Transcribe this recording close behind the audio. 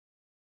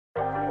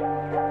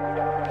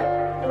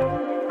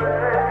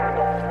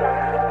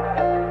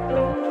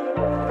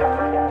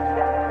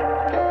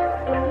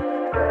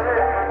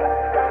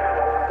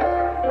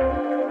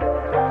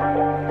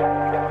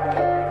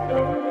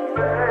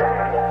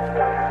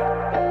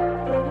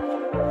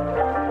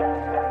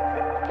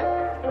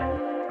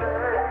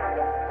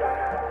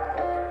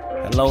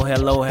Hello,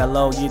 hello,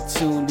 hello. You're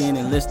tuned in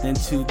and listening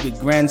to the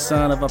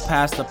Grandson of a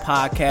Pastor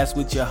podcast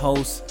with your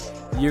host,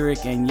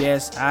 Uric. And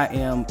yes, I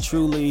am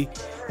truly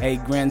a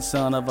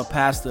grandson of a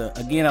pastor.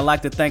 Again, I'd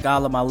like to thank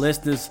all of my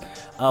listeners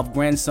of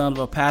Grandson of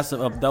a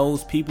Pastor, of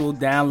those people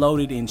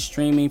downloaded and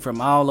streaming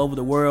from all over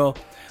the world.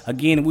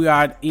 Again, we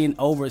are in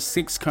over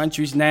 6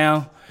 countries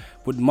now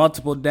with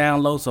multiple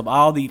downloads of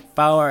all the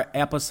 4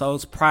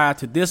 episodes prior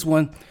to this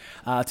one.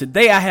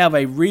 Today, I have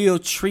a real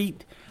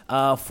treat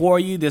for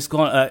you. That's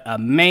going a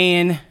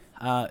man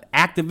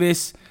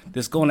activist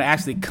that's going to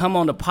actually come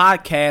on the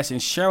podcast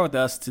and share with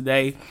us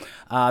today.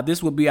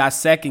 This will be our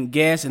second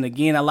guest, and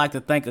again, I'd like to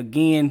thank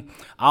again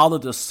all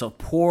of the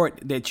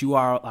support that you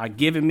are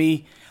giving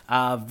me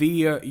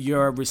via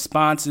your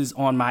responses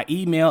on my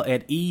email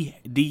at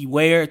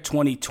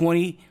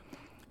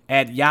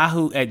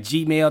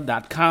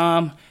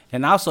edware2020@yahoo@gmail.com,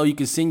 and also you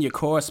can send your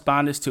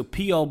correspondence to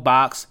P.O.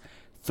 Box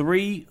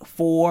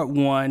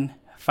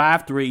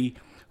 34153.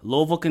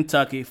 Louisville,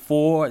 Kentucky,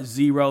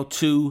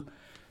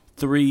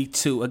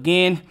 40232.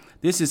 Again,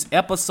 this is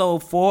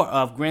episode 4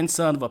 of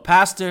Grandson of a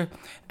Pastor,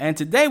 and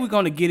today we're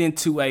going to get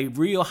into a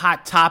real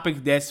hot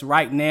topic that's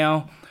right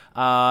now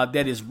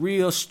that is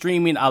real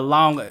streaming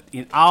along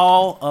in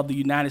all of the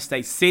United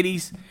States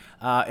cities.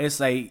 It's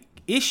a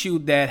issue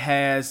that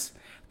has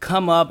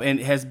come up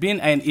and has been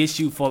an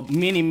issue for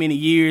many, many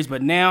years,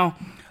 but now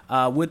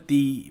with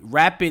the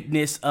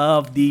rapidness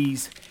of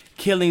these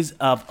killings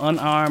of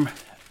unarmed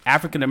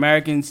African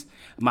Americans,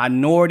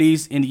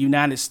 minorities in the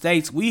United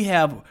States, we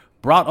have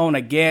brought on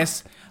a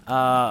guest,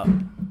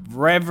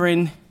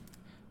 Reverend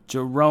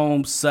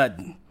Jerome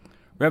Sutton.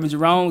 Reverend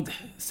Jerome,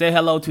 say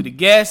hello to the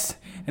guests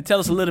and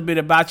tell us a little bit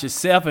about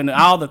yourself and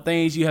all the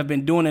things you have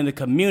been doing in the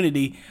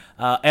community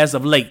as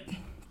of late.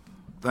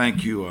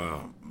 Thank you,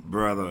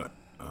 Brother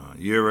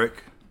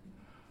Uric,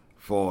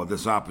 for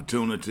this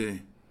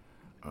opportunity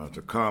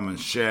to come and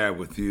share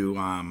with you.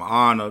 I'm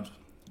honored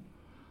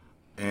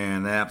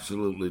and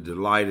absolutely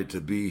delighted to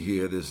be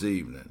here this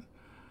evening.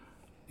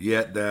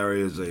 Yet there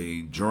is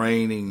a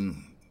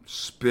draining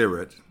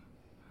spirit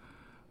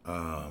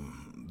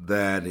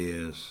that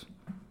is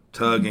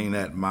tugging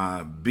at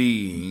my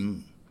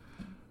being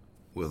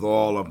with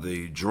all of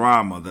the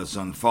drama that's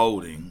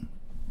unfolding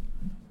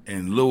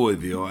in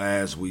Louisville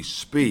as we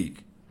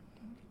speak.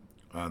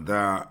 There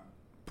are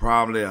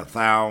probably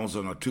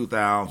 1,000 or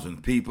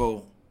 2,000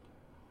 people,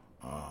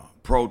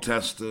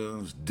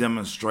 protesters,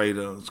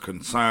 demonstrators,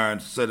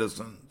 concerned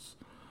citizens,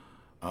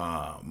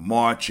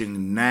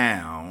 marching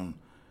now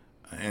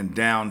in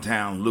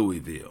downtown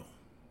Louisville.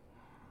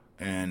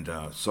 And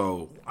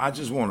so I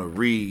just want to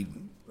read.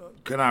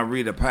 Can I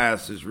read a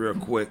passage real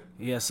quick?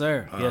 Yes,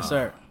 sir. Yes,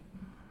 sir.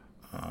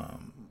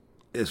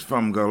 It's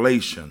from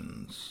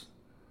Galatians,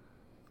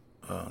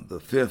 the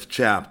 5th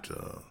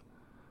chapter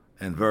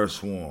and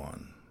verse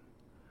 1.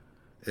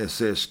 It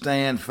says,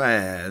 "Stand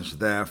fast,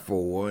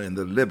 therefore, in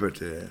the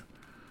liberty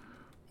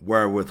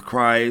wherewith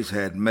Christ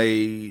had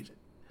made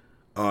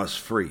us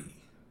free,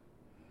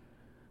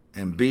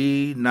 and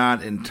be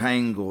not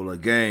entangled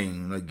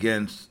again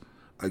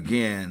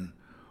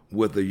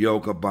with the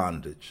yoke of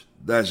bondage."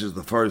 That's just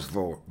the first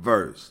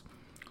verse.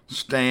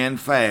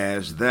 Stand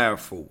fast,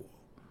 therefore,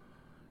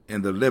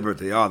 in the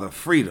liberty or the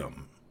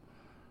freedom.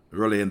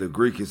 Really, in the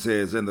Greek, it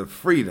says, in the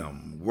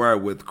freedom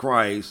wherewith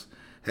Christ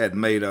had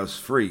made us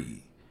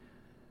free,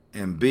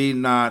 and be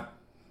not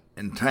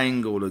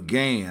entangled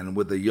again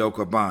with the yoke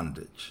of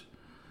bondage.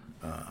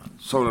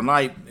 So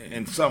tonight,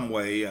 in some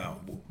way,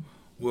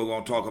 we're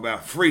going to talk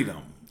about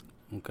freedom.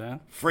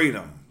 Okay.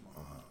 Freedom.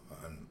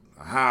 And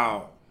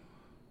how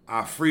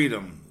our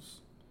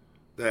freedoms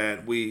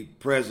that we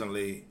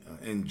presently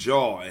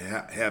enjoy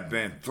have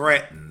been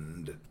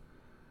threatened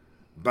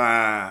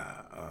by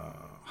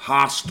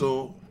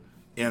hostile,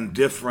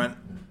 indifferent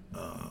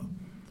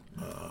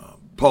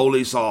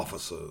police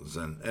officers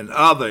and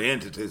other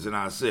entities in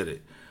our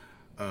city.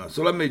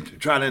 So let me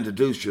try to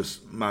introduce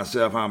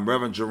myself. I'm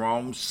Reverend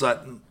Jerome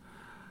Sutton.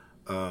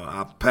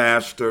 I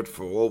pastored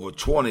for over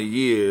 20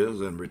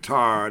 years and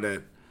retired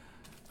at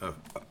an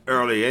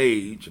early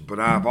age, but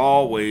I've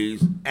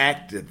always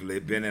actively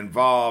been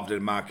involved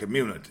in my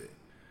community.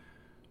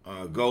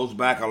 Goes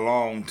back a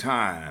long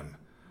time,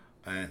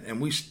 and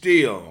we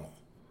still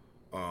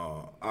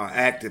are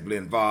actively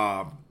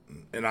involved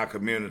in our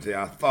community.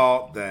 I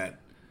thought that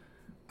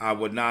I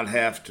would not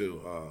have to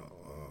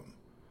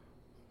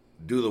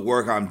do the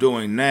work I'm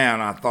doing now,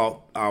 and I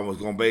thought I was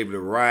going to be able to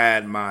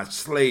ride my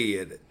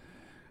sled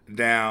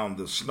down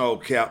the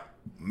snow-capped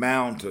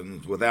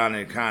mountains without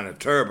any kind of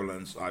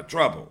turbulence or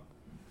trouble.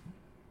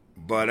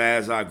 But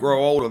as I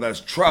grow older, there's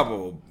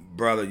trouble,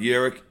 Brother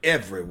Uric,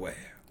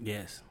 everywhere.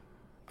 Yes,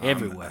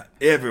 everywhere.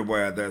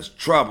 Everywhere there's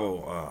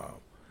trouble.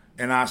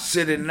 And I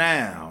sit it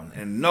down,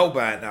 and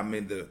nobody,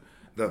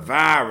 the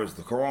virus,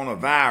 the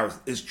coronavirus,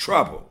 is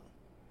trouble.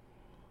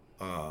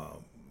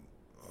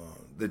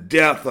 The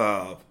death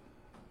of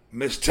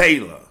Miss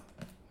Taylor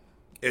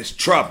is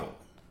trouble.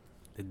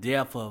 The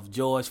death of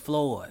George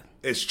Floyd.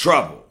 It's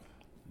trouble.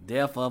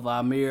 Death of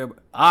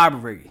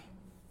Arbery.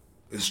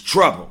 It's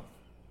trouble.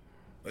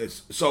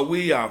 So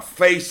we are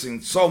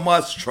facing so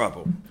much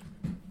trouble.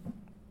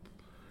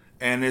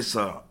 And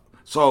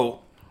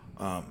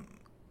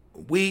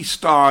we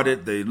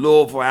started the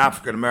Louisville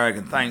African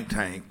American think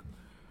tank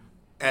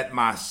at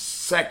my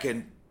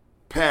second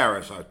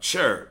parish or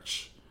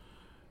church.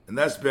 And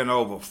that's been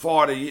over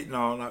 40,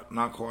 no,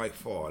 not quite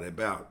 40,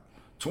 about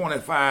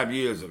 25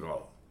 years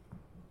ago.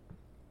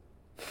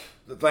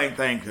 The think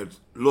tank,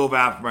 Louisville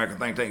African American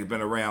think tank has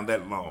been around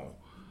that long.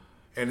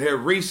 And here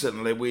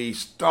recently we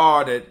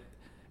started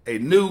a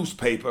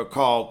newspaper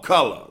called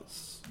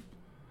Colors.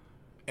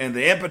 And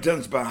the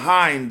impotence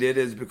behind it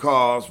is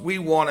because we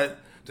wanted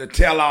to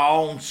tell our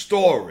own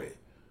story,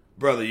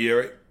 Brother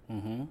Urick.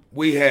 Mm-hmm.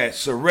 We had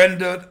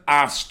surrendered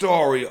our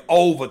story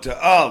over to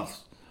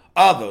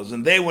others,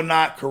 and they were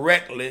not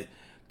correctly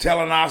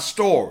telling our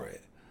story.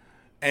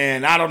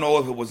 And I don't know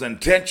if it was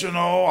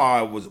intentional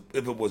or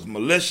if it was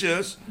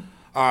malicious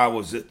or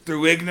was it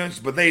through ignorance,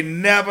 but they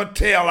never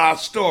tell our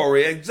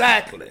story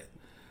exactly.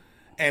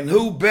 And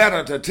who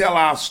better to tell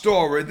our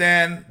story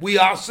than we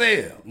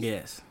ourselves?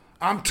 Yes.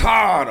 I'm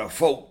tired of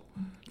folk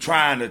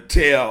trying to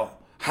tell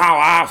how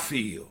I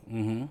feel,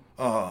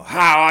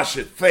 how I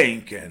should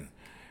think,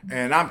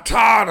 and I'm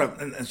tired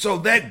of, and so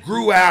that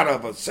grew out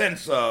of a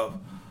sense of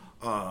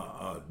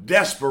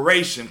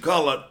desperation.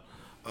 Colored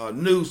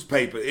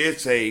newspaper.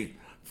 It's a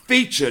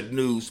featured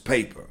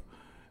newspaper,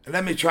 and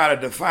let me try to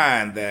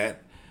define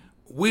that.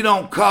 We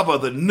don't cover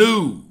the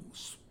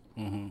news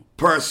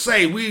per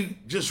se. We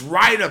just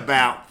write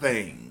about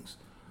things.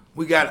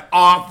 We got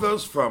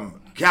authors from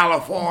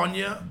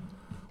California.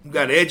 We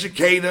got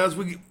educators.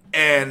 We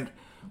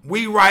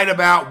write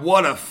about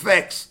what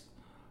affects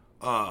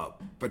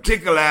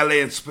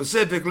particularly and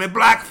specifically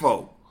black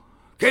folk.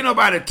 Can't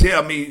nobody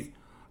tell me,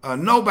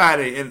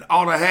 nobody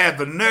ought to have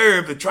the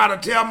nerve to try to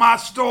tell my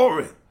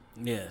story.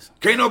 Yes.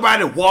 Can't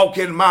nobody walk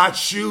in my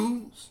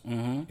shoes.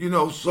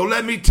 So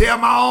let me tell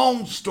my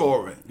own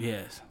story.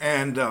 Yes.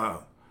 And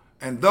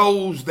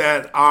those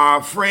that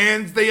are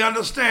friends, they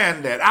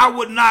understand that. I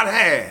would not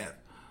have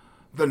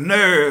the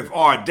nerve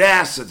or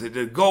audacity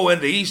to go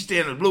into East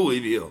End of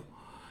Louisville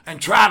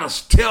and try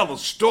to tell the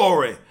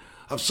story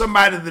of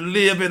somebody that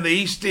live in the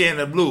East End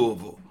of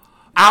Louisville.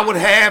 I would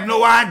have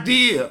no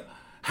idea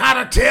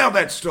how to tell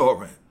that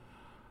story.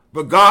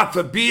 But God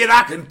forbid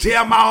I can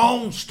tell my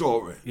own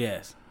story.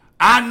 Yes.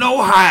 I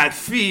know how it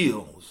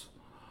feels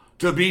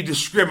to be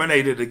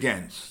discriminated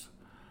against.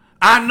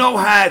 I know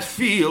how it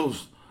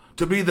feels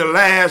to be the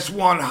last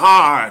one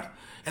hired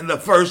and the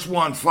first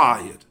one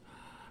fired.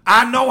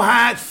 I know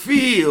how it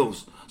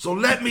feels. So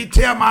let me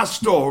tell my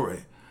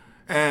story.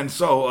 And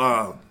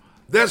so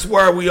that's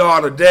where we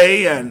are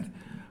today, and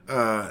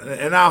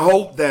I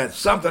hope that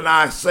something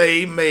I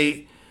say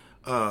may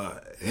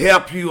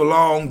help you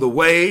along the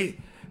way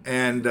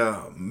and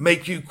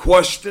make you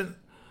question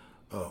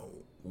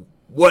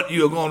what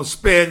you're going to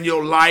spend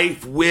your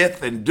life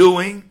with and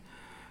doing.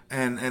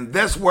 And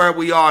that's where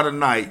we are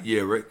tonight,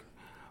 Urick.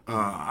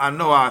 I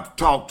know I've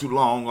talked too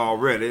long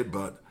already,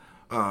 but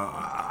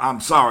I'm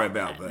sorry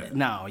about that.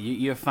 No,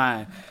 you're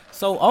fine.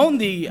 So on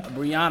the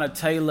Breonna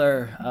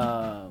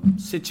Taylor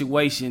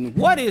situation,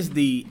 what is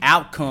the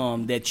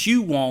outcome that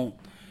you want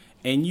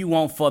and you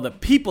want for the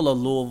people of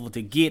Louisville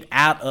to get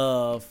out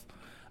of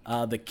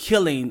the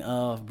killing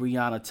of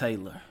Breonna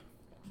Taylor?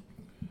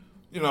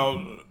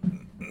 Now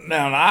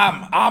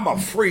I'm a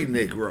free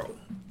Negro.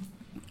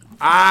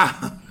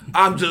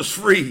 I'm just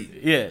free.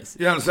 Yes.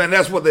 You understand?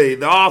 That's what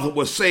the author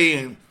was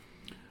saying.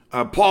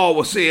 Paul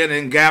was saying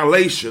in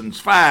Galatians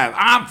 5,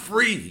 I'm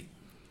free.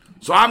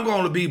 So I'm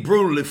going to be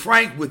brutally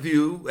frank with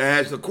you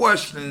as the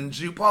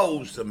questions you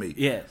pose to me.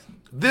 Yes.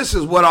 This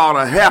is what ought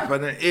to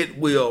happen, and it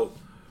will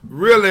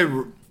really,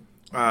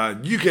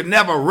 you can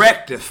never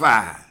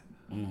rectify.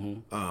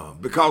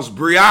 Because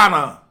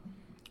Breonna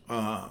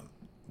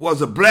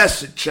was a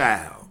blessed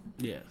child.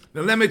 Yes.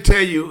 Now let me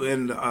tell you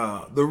in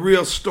the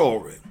real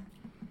story.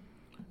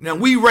 Now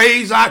we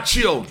raise our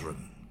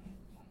children,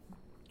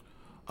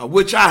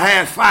 which I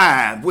had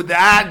 5, with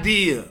the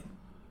idea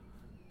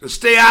to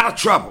stay out of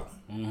trouble.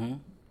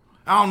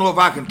 I don't know if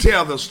I can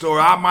tell the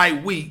story. I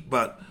might weep,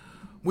 but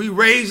we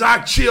raise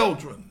our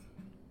children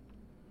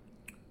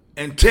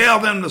and tell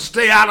them to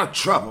stay out of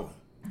trouble.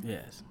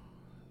 Yes.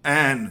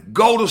 And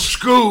go to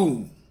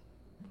school,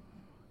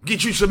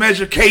 get you some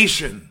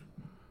education,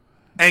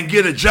 and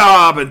get a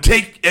job and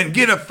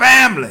get a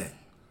family.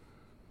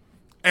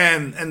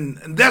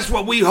 And that's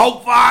what we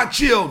hope for our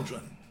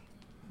children.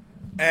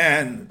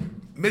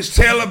 And Miss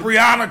Taylor,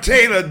 Breonna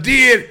Taylor,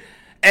 did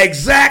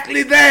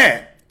exactly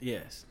that.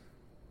 Yes.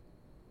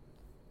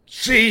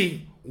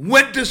 She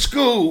went to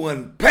school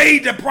and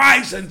paid the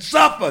price and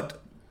suffered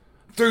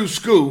through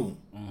school.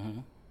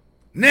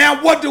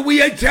 Now what do we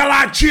tell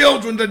our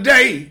children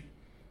today?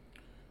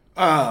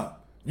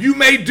 You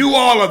may do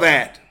all of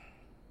that,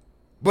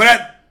 but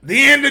at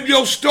the end of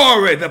your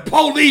story, the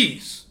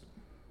police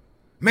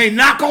may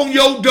knock on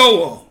your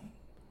door,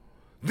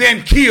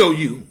 then kill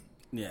you.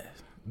 Yes.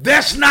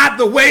 That's not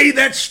the way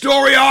that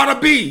story ought to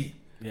be.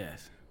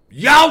 Yes.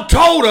 Y'all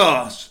told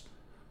us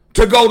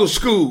to go to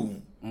school,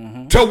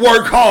 to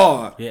work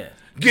hard, Yes.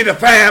 get a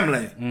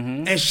family.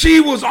 And she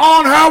was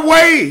on her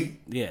way.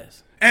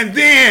 Yes. And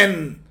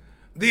then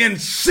the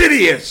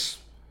insidious,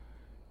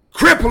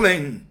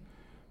 crippling,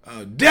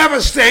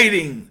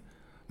 devastating,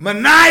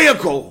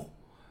 maniacal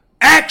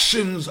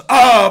actions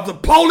of the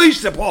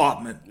police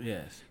department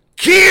Yes.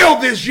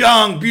 killed this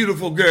young,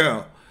 beautiful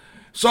girl.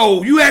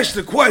 So you ask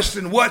the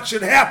question, what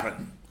should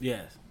happen?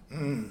 Yes.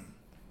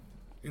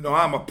 You know,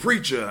 I'm a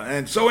preacher.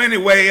 And so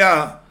anyway,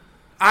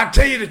 I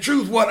tell you the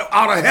truth, what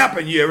ought to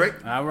happen,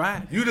 Yurik. All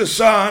right. You the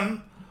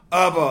son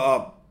of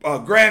a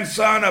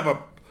grandson of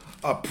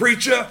a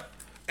preacher.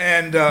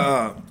 And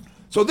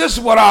so this is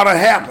what ought to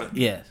happen.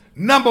 Yes.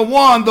 Number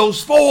one,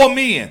 those 4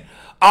 men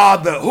are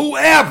the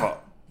whoever.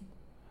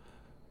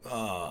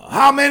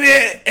 How many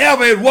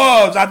ever it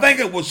was, I think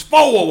it was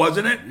 4,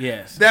 wasn't it?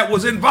 Yes. That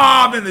was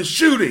involved in the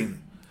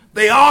shooting.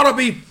 They ought to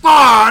be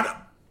fired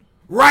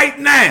right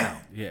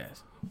now.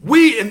 Yes.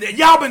 And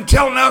y'all been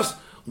telling us,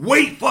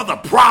 wait for the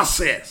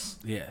process.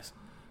 Yes.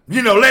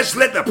 You know, let's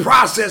let the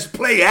process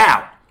play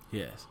out.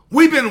 Yes.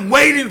 We've been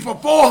waiting for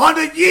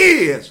 400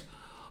 years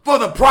for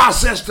the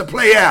process to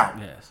play out.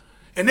 Yes.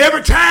 And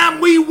every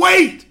time we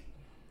wait,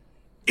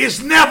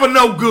 it's never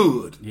no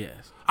good.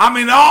 Yes. I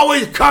mean,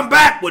 always come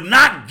back with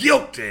not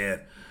guilty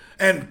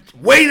and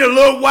wait a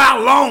little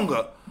while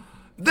longer.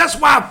 That's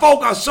why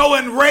folk are so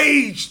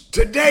enraged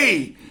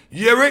today,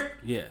 Yurik.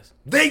 Yes.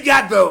 They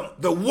got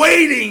the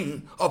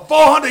waiting of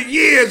 400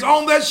 years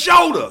on their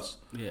shoulders.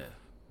 Yes.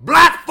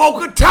 Black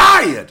folk are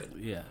tired.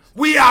 Yes.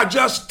 We are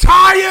just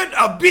tired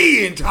of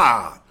being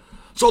tired.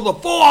 So the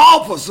 4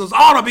 officers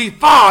ought to be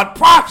fired,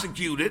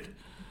 prosecuted.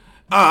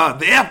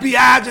 The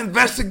FBI is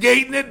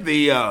investigating it.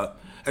 The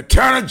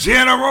Attorney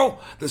General,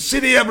 the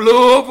city of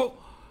Louisville.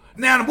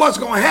 Now, what's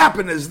going to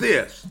happen is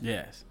this.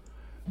 Yes.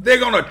 They're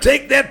going to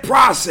take that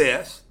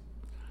process,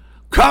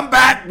 come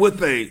back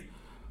with a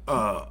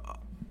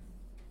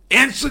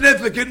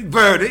insignificant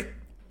verdict,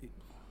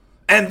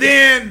 and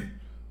then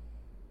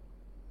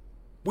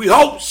we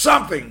hope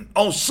something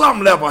on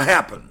some level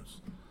happens.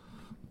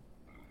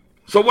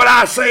 So what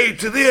I say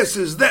to this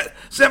is that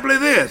simply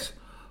this: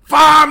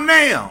 fire them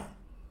now.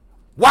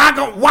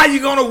 Why you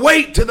gonna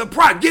wait to the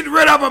process? Get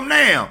rid of them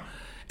now.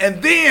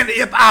 And then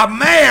if our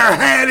mayor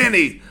had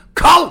any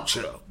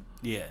culture,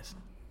 Yes.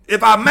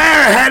 if our mayor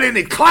had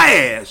any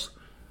class,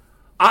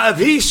 if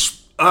he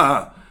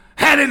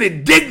had any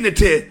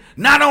dignity,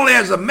 not only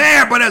as a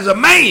mayor but as a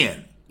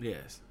man,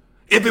 Yes.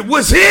 if it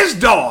was his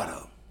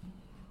daughter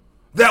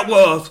that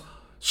was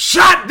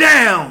shot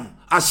down,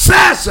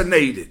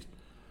 assassinated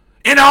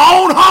in her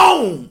own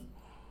home,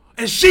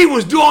 and she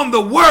was doing the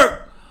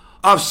work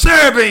of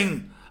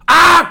serving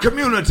our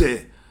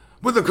community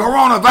with the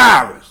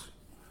coronavirus.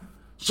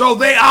 So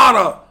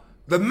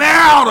the mayor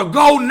ought to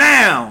go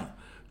now,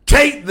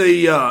 take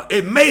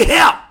it may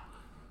help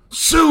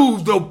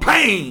soothe the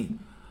pain,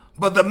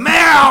 but the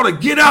mayor ought to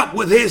get up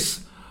with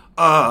his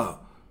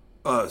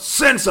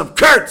sense of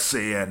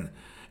courtesy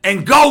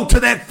and go to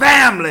that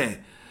family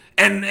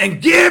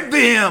and give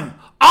them,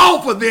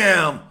 offer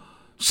them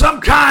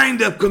some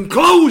kind of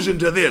conclusion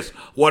to this.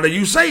 What are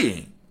you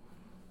saying?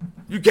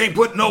 You can't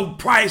put no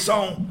price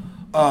on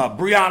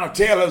Breonna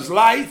Taylor's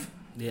life.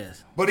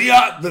 Yes. But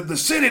the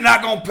city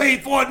not going to pay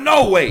for it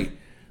no way.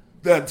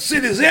 The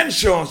city's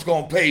insurance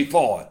going to pay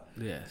for it.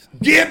 Yes.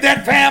 Give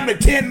that family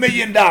 $10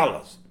 million.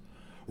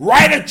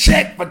 Write a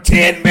check for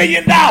 $10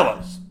 million.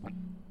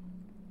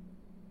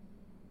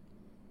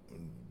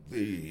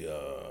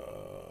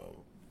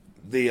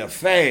 The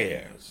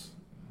affairs.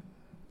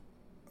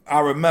 I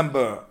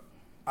remember,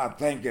 I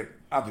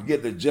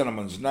forget the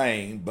gentleman's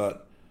name,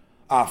 but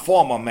our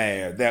former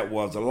mayor that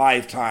was a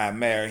lifetime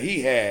mayor,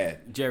 he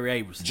had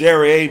Jerry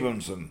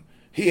Abramson.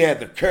 He had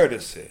the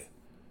courtesy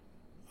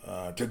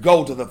to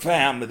go to the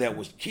family that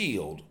was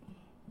killed.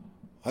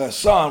 Her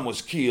son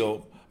was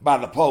killed by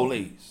the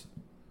police.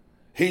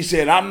 He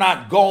said, I'm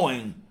not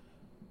going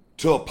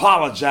to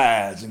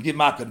apologize and give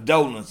my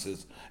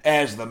condolences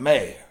as the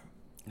mayor.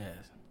 Yes.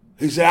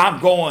 He said, I'm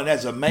going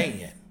as a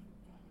man,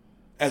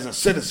 as a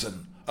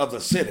citizen of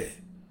the city,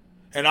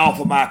 and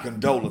offer my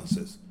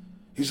condolences.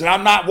 He said,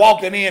 I'm not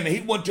walking in. And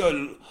he went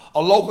to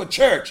a local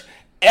church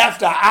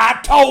after I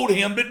told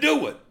him to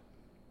do it.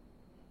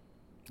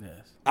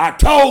 Yes. I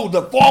told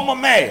the former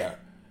mayor,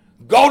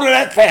 go to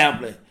that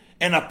family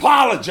and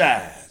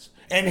apologize.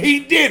 And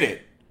he did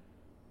it.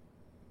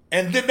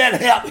 And then that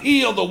helped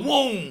heal the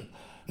wound,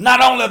 not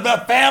only of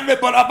that family,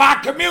 but of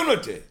our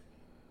community.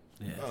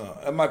 Yes.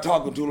 Am I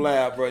talking too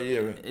loud, bro?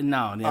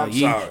 No, I'm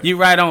sorry. You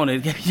right on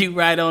it. You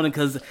right on it,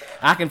 because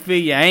I can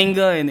feel your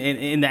anger and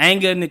the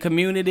anger in the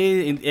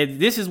community. And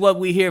this is what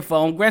we here for.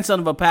 On Grandson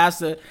of a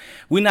Pastor,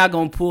 we're not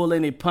going to pull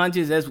any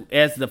punches.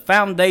 As the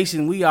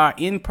foundation, we are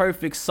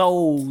imperfect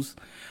souls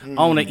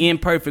on an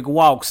imperfect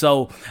walk.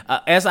 So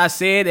as I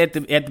said at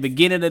the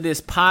beginning of this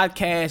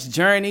podcast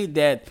journey,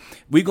 that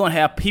we're going to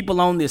have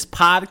people on this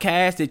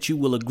podcast that you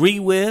will agree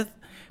with,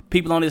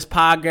 people on this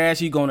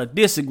podcast you're going to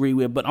disagree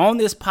with. But on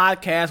this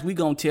podcast, we're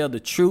going to tell the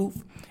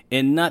truth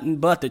and nothing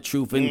but the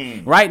truth.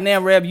 And right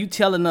now, Rev, you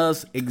telling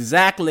us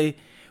exactly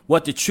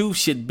what the truth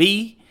should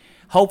be.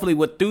 Hopefully,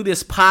 through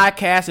this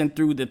podcast and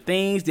through the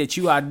things that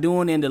you are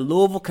doing in the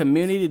Louisville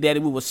community, that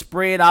it will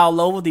spread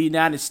all over the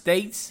United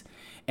States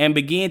and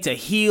begin to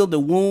heal the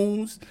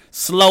wounds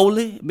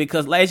slowly.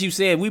 Because, as you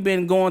said, we've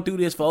been going through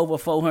this for over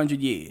 400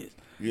 years.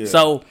 Yeah.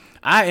 So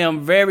I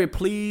am very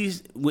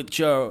pleased with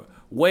your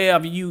way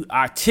of you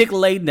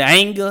articulating the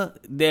anger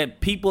that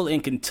people in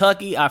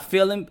Kentucky are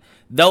feeling,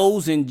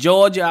 those in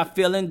Georgia are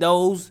feeling,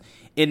 those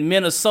in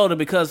Minnesota.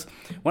 Because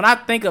when I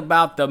think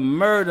about the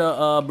murder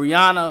of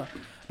Breonna,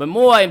 but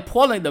more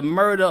importantly, the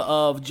murder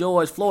of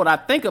George Floyd, I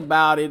think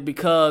about it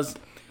because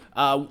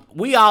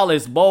we all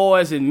as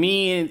boys and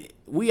men,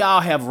 we all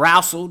have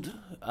wrestled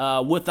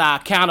with our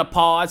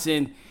counterparts.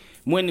 And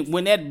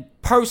when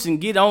that person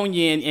get on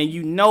you and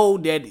you know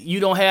that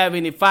you don't have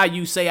any fight,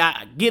 you say,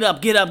 get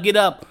up, get up, get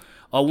up.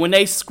 Or when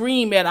they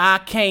scream at I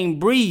can't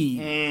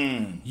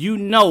breathe, you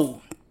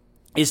know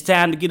it's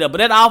time to get up. But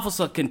that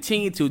officer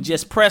continued to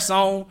just press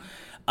on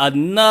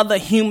another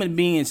human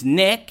being's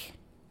neck.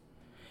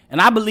 And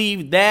I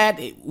believe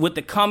that with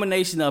the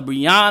combination of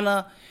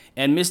Breonna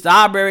and Mr.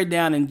 Arbery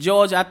down in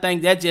Georgia, I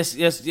think that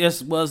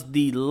just was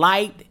the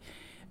light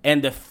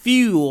and the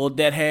fuel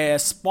that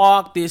has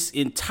sparked this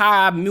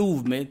entire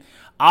movement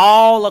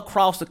all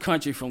across the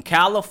country, from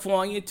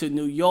California to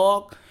New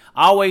York,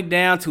 all the way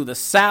down to the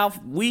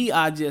South. We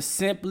are just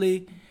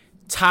simply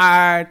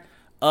tired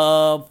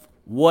of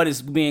what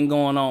is being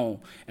going on.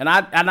 And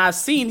I've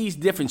seen these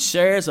different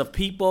shares of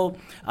people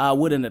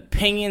with an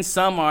opinion.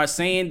 Some are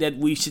saying that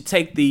we should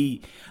take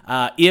the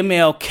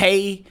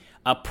MLK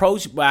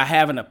approach by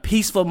having a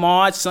peaceful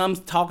march. Some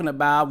talking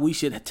about we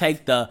should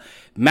take the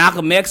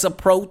Malcolm X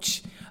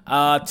approach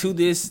to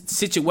this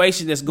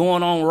situation that's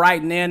going on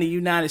right now in the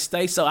United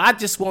States. So I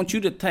just want you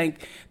to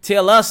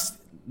tell us,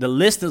 the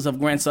listeners of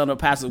Grandson of a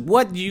Pastor,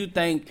 what do you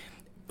think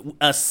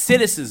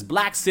citizens,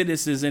 black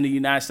citizens in the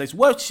United States,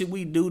 what should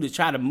we do to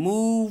try to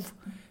move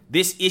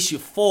this issue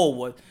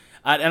forward?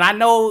 And I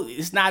know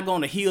it's not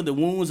going to heal the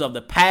wounds of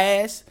the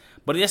past,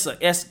 but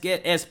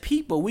as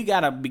people, we got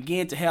to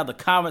begin to have the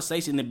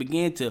conversation and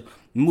begin to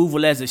move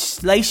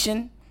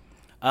legislation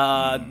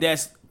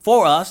that's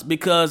for us,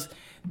 because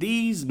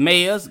these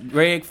mayors,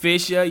 Greg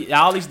Fisher,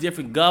 all these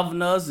different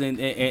governors,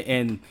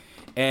 and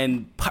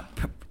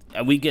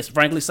we just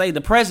frankly say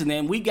the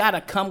president, we got to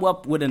come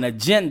up with an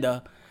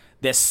agenda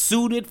that's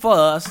suited for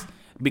us,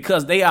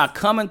 because they are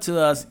coming to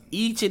us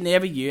each and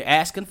every year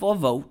asking for a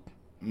vote.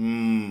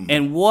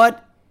 And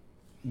what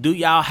do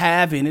y'all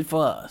have in it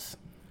for us?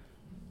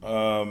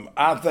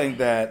 I think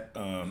that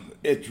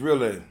it's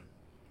really,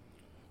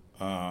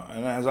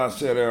 and as I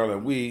said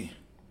earlier,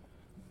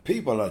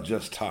 people are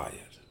just tired.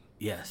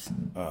 Yes.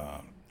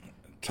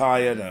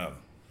 Tired of,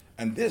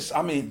 and this,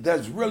 I mean,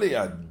 there's really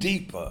a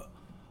deeper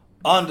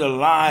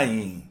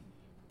underlying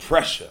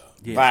pressure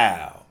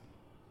valve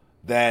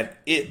that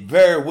it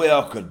very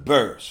well could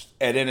burst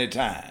at any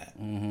time.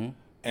 Mm-hmm.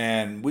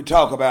 And we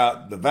talk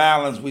about the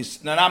violence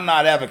and I'm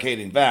not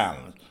advocating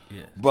violence,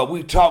 but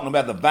we're talking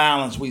about the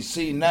violence we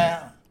see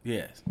now.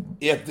 Yes.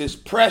 If this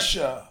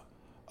pressure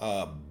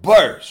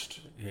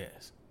burst,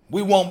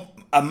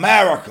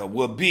 America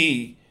will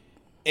be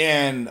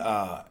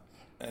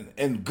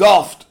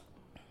engulfed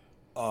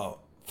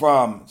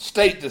from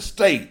state to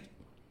state.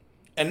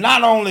 And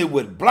not only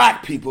with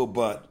black people,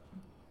 but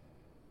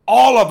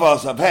all of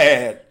us have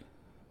had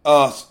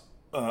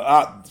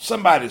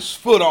somebody's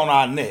foot on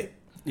our neck.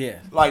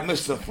 Yes. Like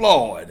Mr.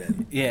 Floyd.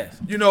 And, yes.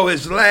 You know,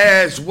 his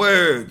last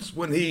words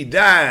when he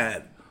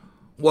died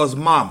was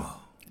mama.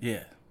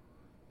 Yeah.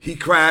 He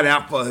cried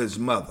out for his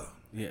mother.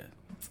 Yeah.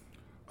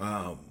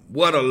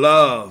 What a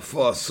love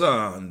for a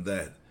son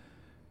that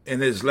in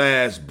his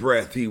last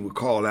breath he would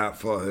call out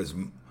for his,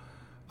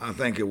 I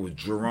think it was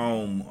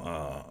Jerome,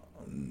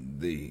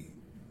 the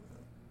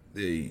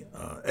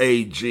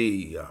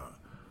AG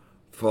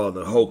for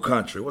the whole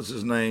country. What's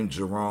his name?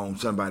 Jerome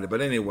somebody.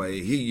 But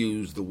anyway, he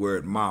used the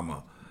word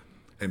mama,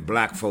 and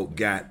black folk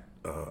got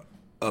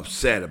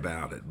upset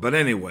about it. But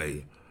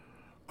anyway,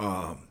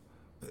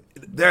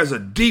 there's a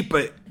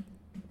deeper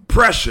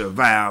pressure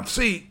valve.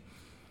 See,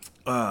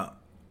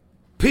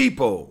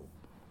 people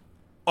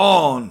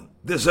on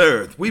this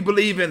earth, we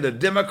believe in the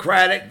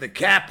democratic, the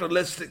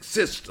capitalistic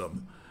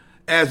system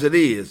as it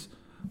is,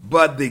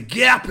 but the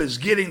gap is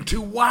getting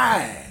too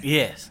wide.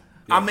 Yes.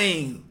 I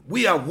mean,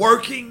 we are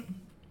working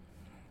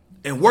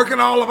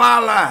all of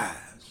our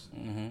lives.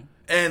 Mm-hmm.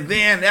 And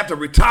then after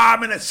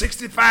retirement at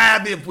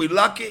 65, if we're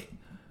lucky,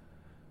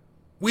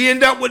 we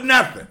end up with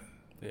nothing.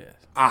 Yes.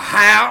 A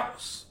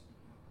house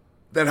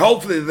that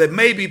hopefully that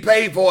may be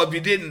paid for if you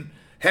didn't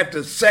have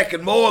to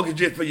second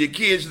mortgage it for your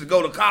kids to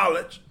go to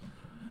college.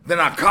 Then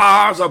our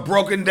cars are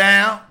broken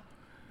down.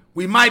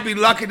 We might be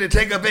lucky to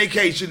take a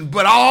vacation,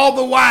 but all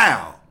the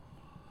while,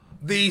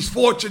 these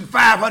Fortune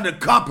 500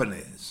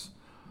 companies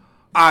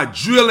are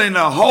drilling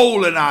a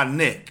hole in our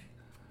neck.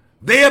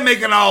 They're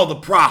making all the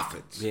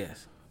profits.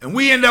 Yes. And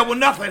we end up with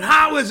nothing.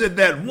 How is it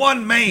that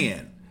one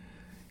man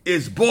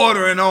is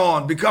bordering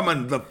on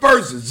becoming the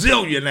first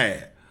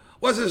zillionaire?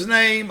 What's his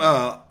name?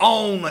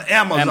 On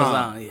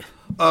Amazon. Yeah.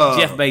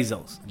 Jeff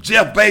Bezos.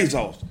 Jeff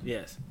Bezos.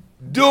 Yes.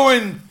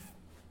 During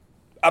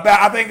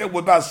I think it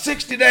was about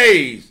 60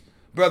 days,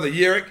 Brother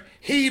Yurik,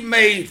 he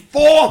made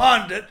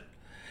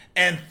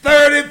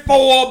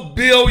 $434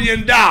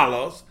 billion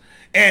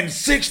in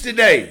 60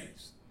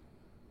 days.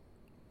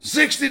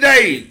 60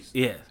 days.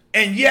 Yes.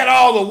 And yet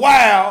all the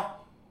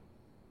while,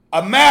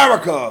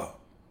 America,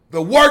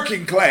 the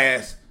working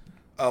class,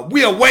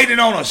 we are waiting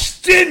on a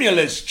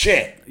stimulus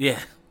check. Yeah.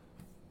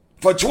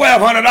 For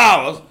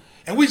 $1,200,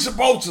 and we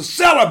supposed to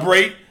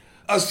celebrate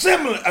a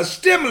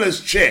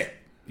stimulus check.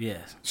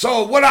 Yes.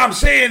 So what I'm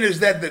saying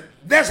is that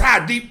that's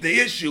how deep the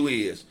issue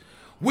is.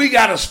 We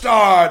got to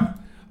start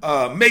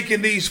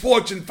making these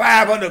Fortune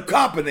 500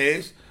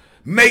 companies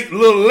make a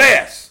little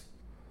less.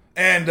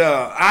 And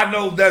I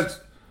know that's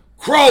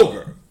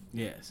Kroger.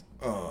 Yes.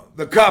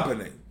 The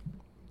company.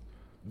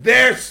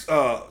 Their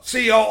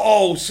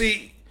COO,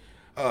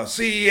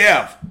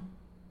 CEF,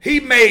 he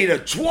made a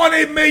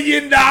 $20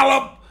 million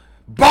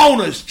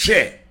bonus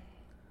check.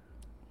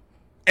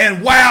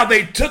 And while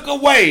they took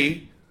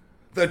away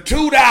the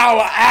 $2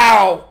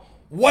 hour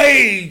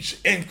wage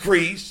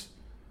increase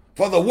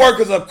for the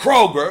workers of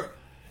Kroger,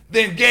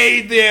 then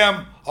gave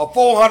them a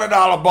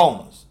 $400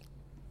 bonus.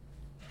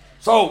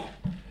 So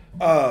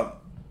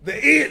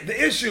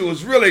the issue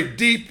is really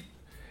deep,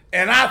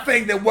 and I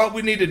think that what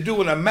we need to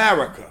do in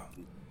America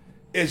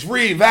is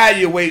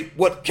reevaluate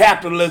what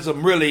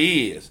capitalism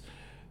really is.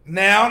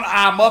 Now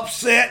I'm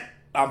upset.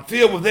 I'm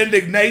filled with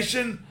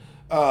indignation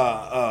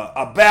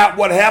about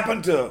what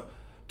happened to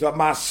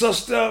my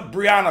sister,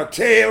 Breonna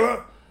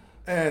Taylor.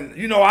 And,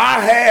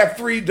 I have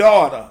 3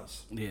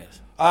 daughters. Yes.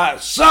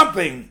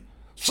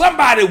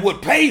 Somebody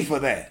would pay for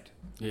that.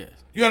 Yes.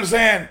 You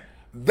understand?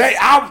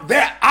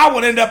 I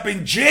would end up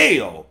in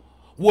jail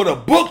with a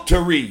book to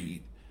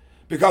read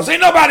because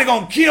ain't nobody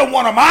going to kill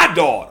one of my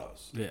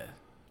daughters. Yeah.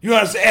 You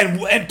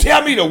understand? And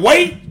tell me to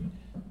wait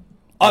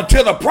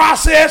until the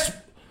process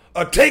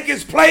take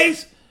its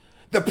place.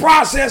 The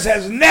process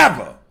has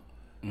never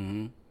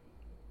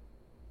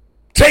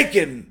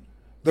taken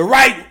the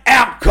right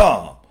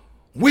outcome.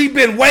 We've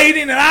been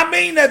waiting, and I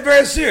mean that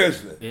very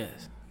seriously. Yes.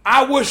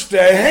 I wish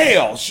to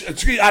hell,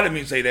 excuse, I didn't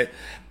mean to say that.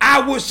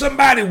 I wish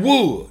somebody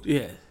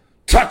would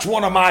touch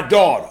one of my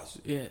daughters,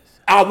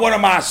 or one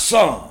of my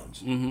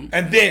sons,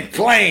 and then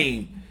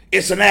claim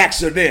it's an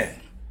accident.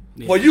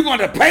 Yes. Well, you're going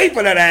to pay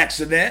for that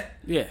accident.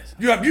 Yes.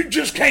 You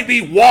just can't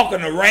be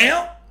walking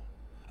around.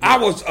 I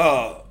was,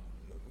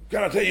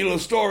 can I tell you a little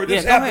story?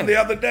 This happened the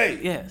other day.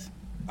 Yes.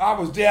 I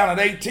was down at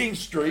 18th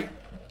Street,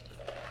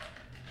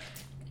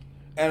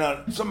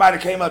 and somebody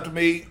came up to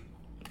me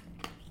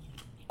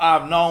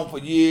I've known for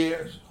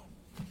years.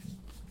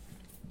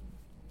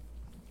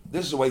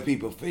 This is the way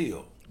people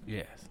feel.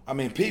 Yes. I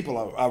mean, people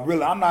are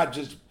really, I'm not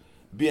just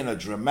being a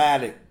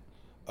dramatic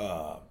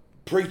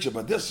preacher,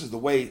 but this is the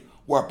way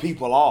where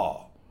people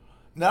are.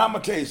 Now, I'm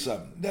going to tell you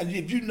something. Now,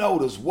 if you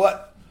notice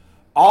what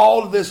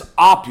all of this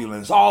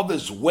opulence, all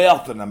this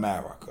wealth in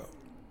America,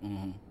 you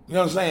know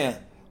what I'm saying?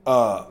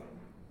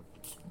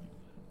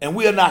 And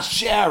we are not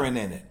sharing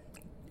in it.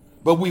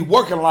 But we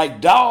working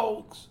like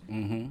dogs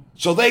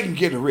so they can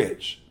get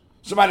rich.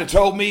 Somebody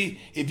told me,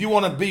 if you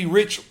want to be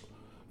rich,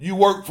 you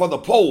work for the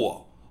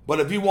poor. But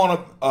if you want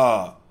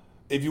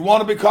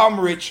to become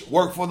rich,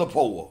 work for the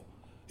poor.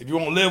 If you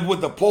want to live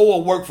with the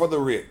poor, work for the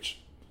rich.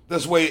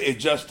 This way it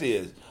just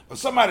is. But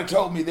somebody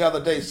told me the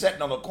other day,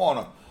 sitting on the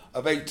corner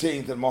of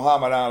 18th and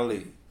Muhammad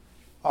Ali,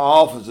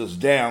 our office is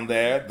down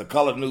there, the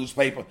colored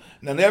newspaper.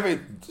 And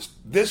then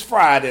this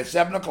Friday at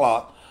 7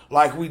 o'clock,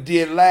 like we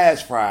did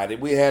last Friday,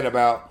 we had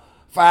about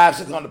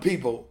 500-600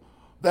 people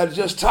that are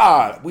just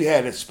tired. We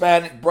had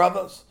Hispanic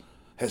brothers,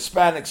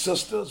 Hispanic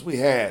sisters. We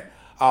had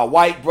our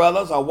white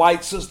brothers, our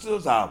white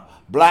sisters, our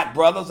black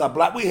brothers, our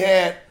black. We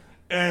had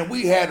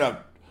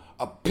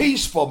a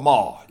peaceful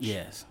march.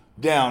 Yes.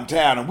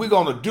 Downtown, and we're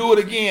going to do it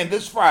again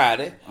this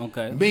Friday.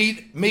 Okay.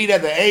 Meet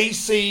at the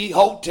AC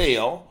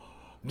Hotel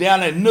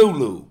down in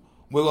Nulu.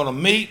 We're going to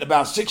meet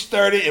about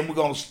 6:30, and we're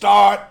going to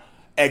start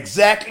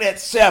exactly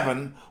at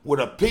 7 with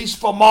a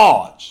peaceful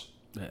march.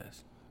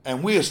 Yes.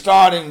 And we are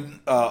starting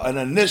an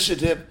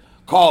initiative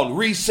called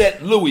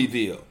Reset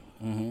Louisville.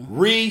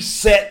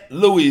 Reset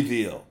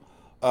Louisville.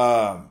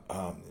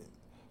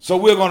 So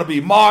we're going to be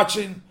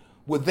marching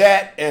with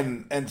that,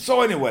 and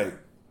so anyway.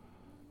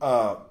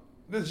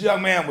 This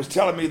young man was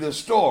telling me this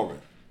story.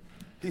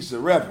 He said,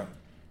 Reverend,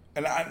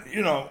 and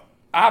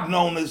I've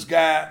known this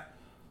guy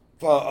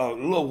for a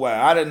little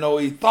while. I didn't know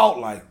he thought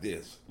like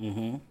this.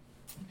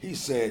 He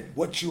said,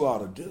 what you ought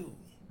to do,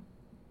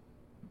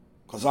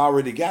 because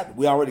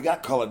we already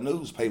got colored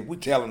newspaper. We're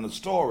telling the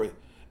story.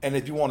 And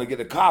if you want to get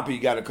a copy, you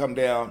got to come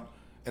down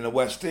in the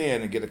West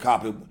End and get a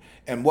copy.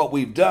 And what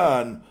we've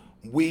done,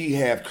 we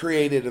have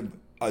created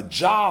a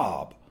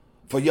job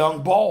for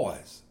young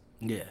boys.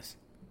 Yes.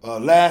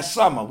 Last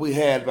summer, we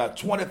had about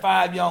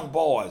 25 young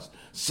boys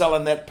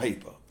selling that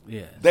paper.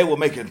 Yeah. They were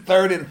making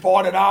 $30 and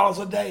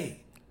 $40 a day.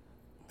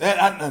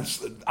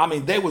 I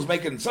mean, they was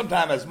making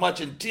sometimes as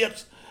much in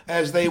tips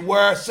as they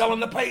were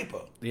selling the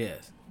paper.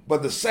 Yes.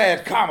 But the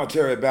sad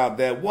commentary about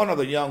that, one of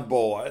the young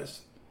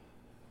boys,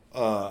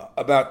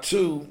 about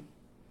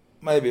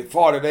maybe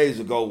 40 days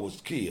ago,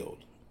 was killed.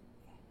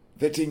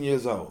 15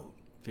 years old.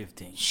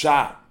 15.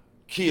 Shot,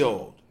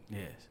 killed.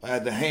 Yes.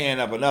 At the hand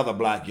of another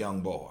black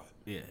young boy.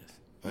 Yes.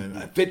 And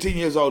at 15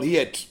 years old, he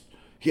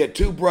had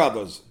two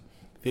brothers.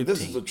 15.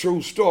 This is a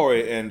true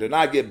story, and then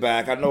I get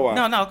back. I know.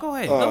 No, go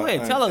ahead. Go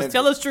ahead.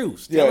 Tell us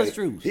truth. Tell us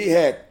truth. He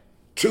had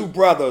two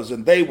brothers,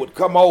 and they would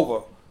come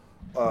over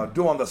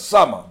during the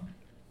summer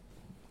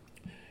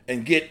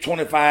and get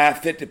 25,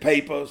 50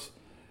 papers,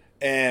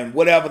 and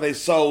whatever they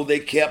sold, they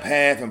kept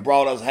half and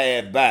brought us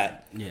half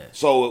back. Yes.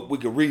 So we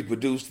could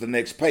reproduce the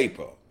next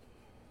paper.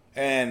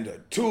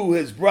 And two of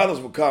his brothers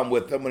would come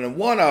with them, and then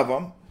one of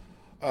them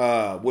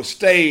would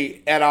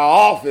stay at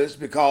our office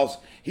because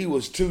he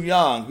was too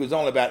young. He was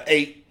only about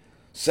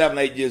 7,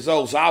 8 years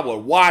old. So I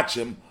would watch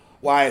him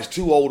while his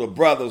two older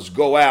brothers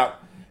go out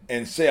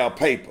and sell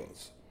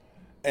papers.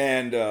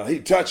 And he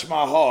touched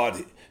my heart.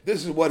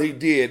 This is what he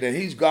did, and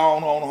he's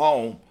gone on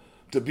home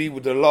to be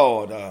with the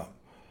Lord.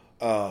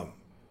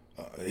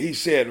 He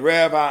said,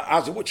 Rev,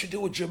 I said, what you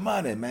do with your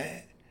money,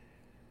 man?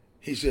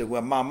 He said,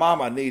 well, my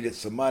mama needed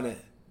some money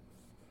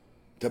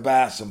to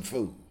buy some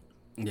food.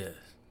 Yes.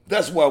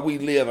 That's where we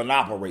live and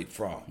operate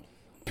from.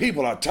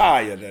 People are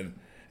tired,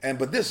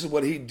 but this is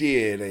what he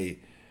did,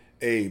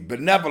 a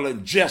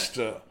benevolent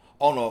gesture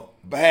on the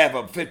behalf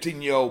of a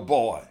 15-year-old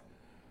boy.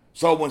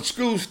 So when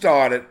school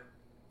started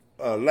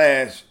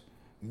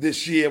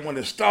this year, when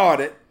it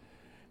started,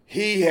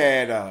 he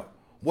had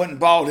went and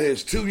bought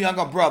his two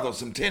younger brothers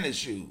some tennis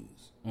shoes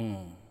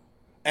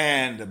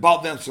and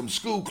bought them some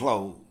school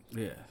clothes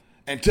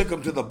and took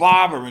them to the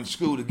barber in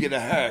school to get a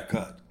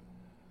haircut.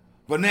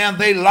 But now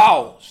they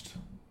lost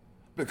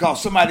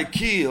because somebody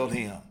killed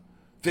him,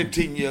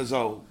 15 years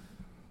old.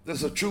 This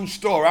is a true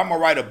story. I'm going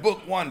to write a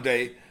book one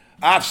day.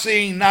 I've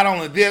seen not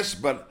only this,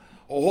 but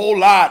a whole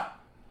lot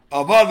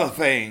of other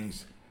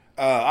things.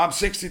 I'm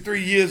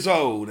 63 years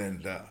old,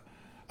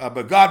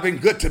 but God been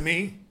good to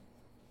me.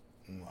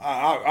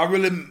 I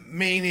really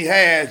mean he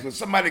has. But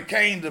somebody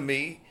came to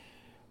me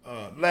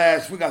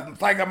last week. I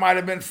think it might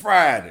have been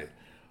Friday.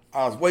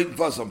 I was waiting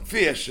for some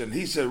fish, and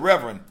he said,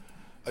 Reverend,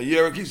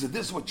 he said,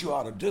 this is what you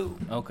ought to do.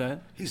 Okay.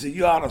 He said,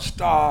 you ought to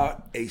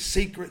start a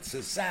secret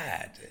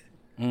society.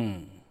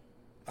 I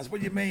said, what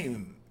do you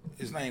mean?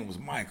 His name was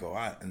Michael.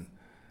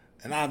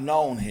 And I've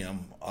known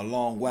him a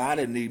long way. I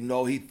didn't even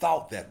know he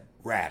thought that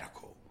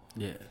radical.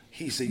 Yeah.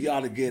 He said, you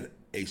ought to get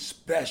a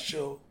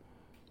special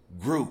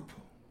group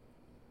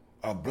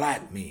of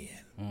black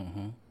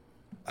men,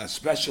 a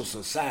special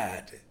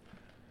society,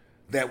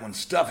 that when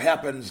stuff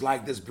happens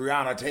like this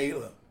Breonna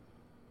Taylor,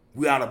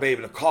 we ought to be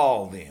able to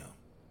call them,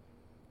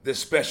 this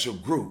special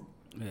group,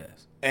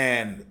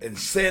 and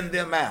send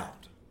them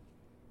out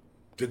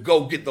to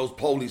go get those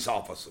police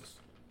officers.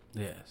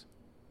 Yes.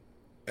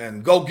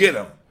 And go get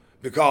them,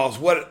 because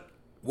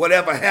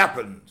whatever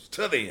happens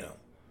to them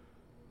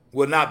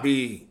will not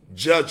be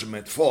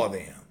judgment for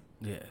them.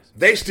 Yes.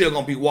 They still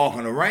going to be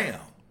walking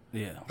around.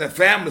 Yeah. Their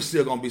family's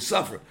still going to be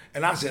suffering.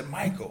 And I said,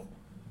 Michael,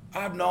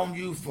 I've known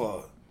you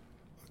for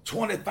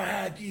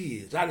 25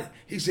 years.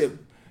 He said,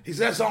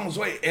 that's on his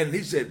way. And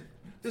he said,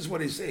 this is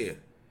what he said.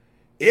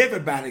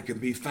 Everybody can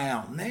be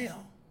found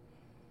now.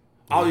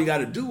 All you got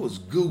to do is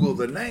Google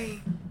the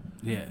name.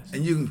 Yes.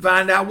 And you can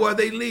find out where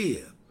they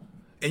live.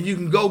 And you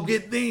can go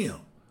get them.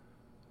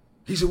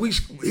 He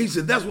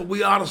said, that's what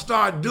we ought to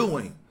start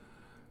doing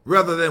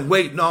rather than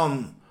waiting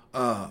on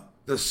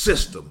the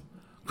system.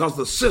 Because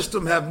the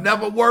system have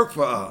never worked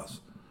for us.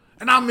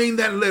 And I mean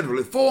that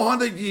literally.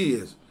 400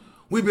 years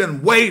we've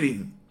been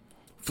waiting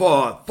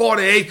for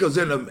 40 acres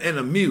in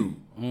a mule.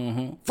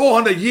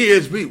 400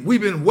 years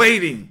we've been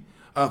waiting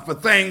for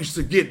things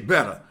to get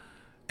better.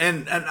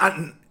 And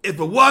if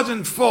it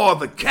wasn't for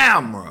the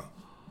camera,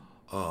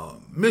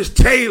 Miss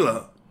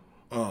Taylor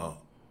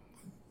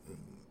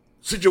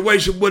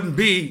situation wouldn't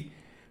be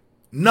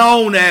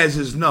known as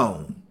is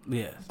known.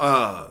 Yes.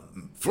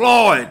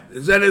 Floyd,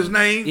 is that his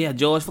name? Yeah,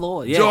 George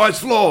Floyd. Yeah. George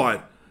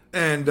Floyd.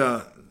 And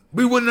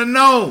we wouldn't have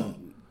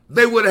known.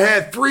 They would have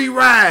had free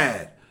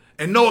ride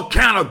and no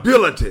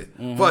accountability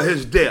for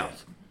his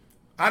death.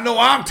 I know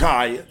I'm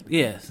tired.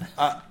 Yes.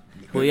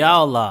 We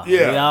all are.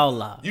 Yeah. We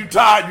all are. You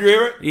tired, you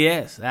hear it?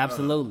 Yes,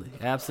 absolutely.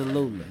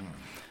 Absolutely.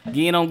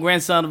 Again, on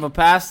Grandson of a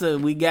Pastor,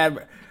 we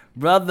got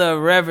Brother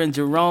Reverend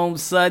Jerome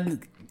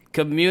Sutton,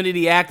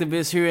 community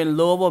activist here in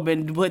Louisville,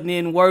 been putting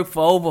in work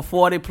for over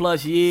 40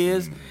 plus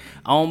years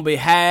on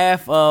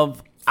behalf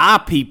of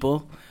our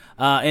people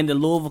in the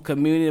Louisville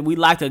community. We'd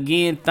like to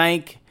again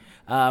thank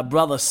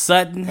Brother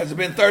Sutton. Has it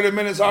been 30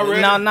 minutes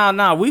already?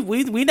 No.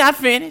 We not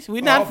finished.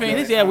 We not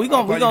finished. Yeah, we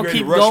gonna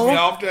keep going.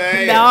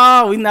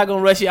 No, we're not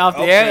gonna rush you off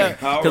the air.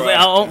 Because right.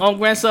 on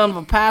Grandson of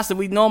a Pastor,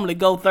 we normally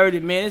go 30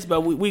 minutes,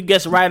 but we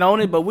get right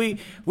on it. But we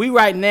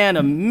right now in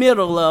the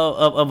middle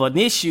of an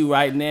issue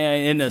right now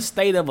in the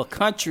state of a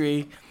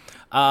country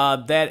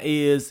that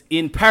is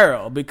in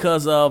peril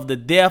because of the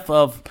death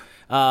of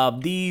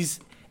these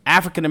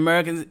African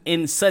Americans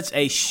in such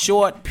a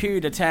short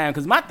period of time.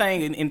 Because my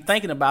thing in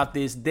thinking about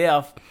this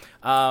death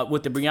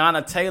with the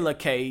Breonna Taylor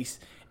case,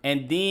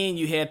 and then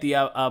you had the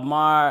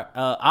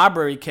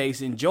Arbery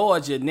case in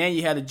Georgia, and then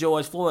you had the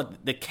George Floyd.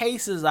 The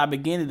cases are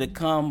beginning to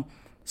come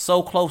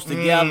so close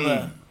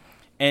together,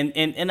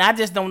 and I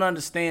just don't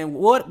understand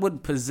what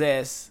would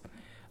possess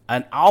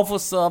an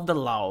officer of the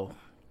law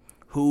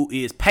who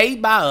is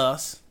paid by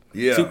us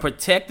to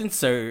protect and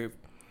serve,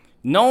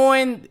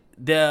 knowing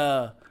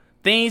the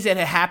things that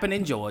have happened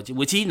in Georgia,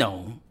 which he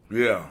known.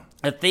 Yeah.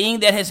 A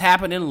thing that has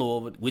happened in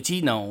Louisville, which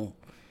he known,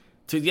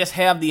 to just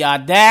have the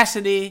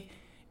audacity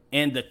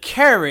and the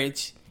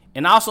courage,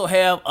 and also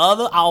have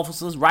other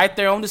officers right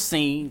there on the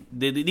scene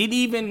that didn't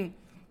even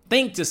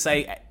think to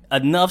say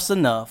enough's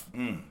enough.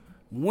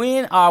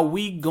 When are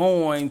we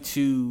going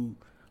to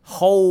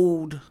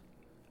hold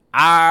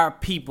our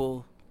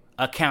people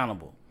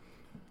accountable?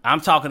 I'm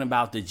talking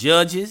about the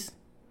judges,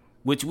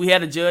 which we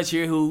had a judge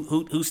here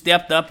who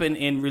stepped up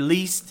and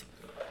released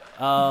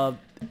the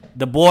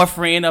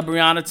boyfriend of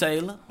Breonna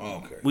Taylor.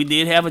 Okay. We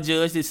did have a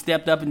judge that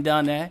stepped up and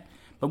done that.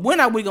 But when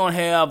are we going to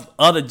have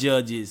other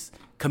judges,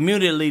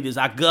 community leaders,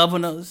 our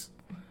governors,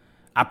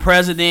 our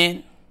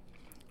president,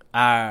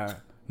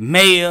 our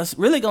mayors,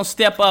 really going to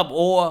step up,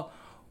 or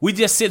we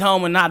just sit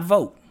home and not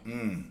vote?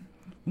 When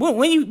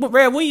do you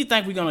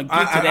think we're going to get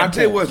to that point? I'll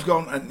tell you what's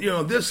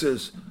going. This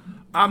is.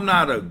 I'm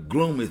not a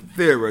gloomy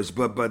theorist,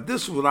 but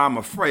this is what I'm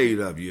afraid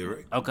of,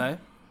 Yuri. Okay.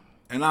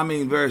 And I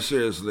mean very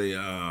seriously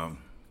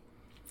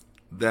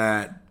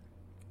that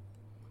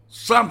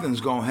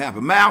something's going to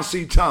happen. Mao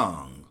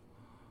Zedong,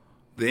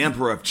 the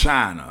emperor of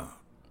China,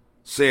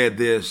 said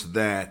this,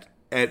 that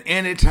at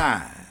any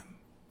time,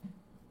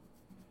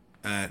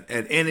 at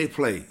any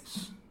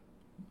place,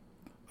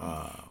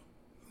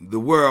 the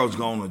world's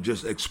going to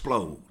just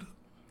explode.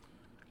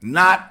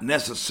 Not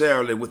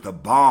necessarily with a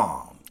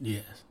bomb.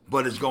 Yes.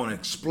 But it's going to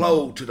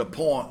explode to the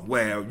point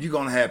where you're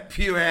going to have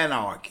pure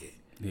anarchy.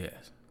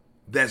 Yes.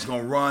 That's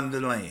going to run the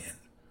land.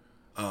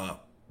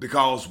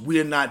 Because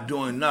we're not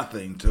doing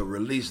nothing to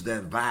release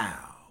that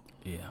valve.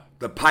 Yeah.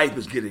 The pipe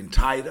is getting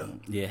tighter.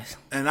 Yes.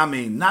 And I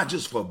mean, not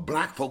just for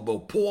black folk,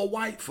 but poor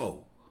white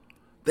folk.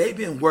 They've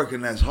been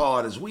working as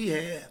hard as we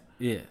have.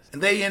 Yes.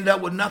 And they end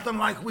up with nothing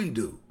like we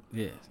do.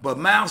 Yes. But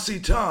Mao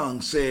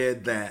Zedong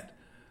said that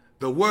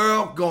the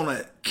world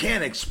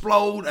can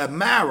explode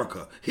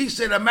America. He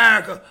said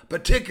America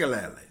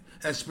particularly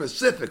and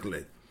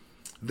specifically,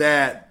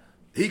 that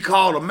he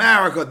called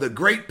America the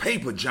great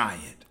paper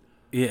giant.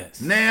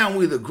 Yes. Now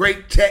we're the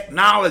great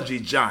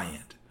technology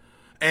giant.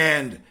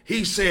 And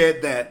he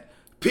said that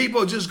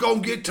people just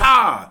gonna get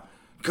tired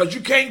because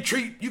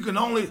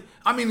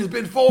it's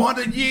been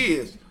 400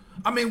 years.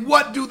 I mean,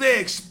 what do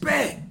they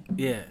expect?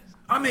 Yes.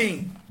 I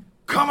mean,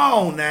 come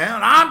on now.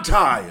 I'm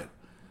tired.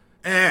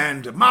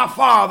 And my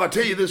father, I'll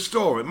tell you this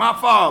story. My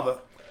father,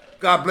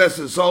 God bless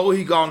his soul,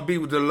 he gonna be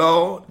with the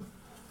Lord.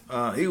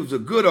 He was a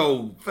good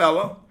old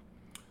fella.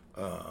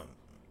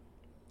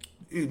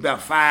 He was about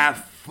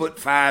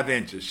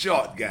 5'5",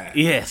 short guy.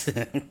 Yes.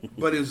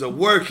 But he was a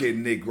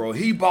working Negro.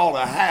 He bought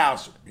a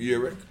house,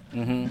 Uric,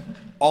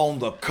 on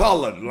the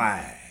colored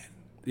line.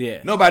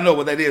 Yeah. Nobody know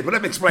what that is, but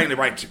let me explain it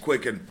right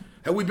quick. And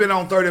have we been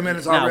on 30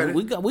 minutes already?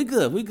 We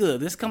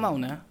good. Let's come on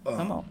now.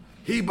 Come on.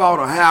 He bought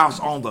a house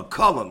on the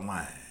colored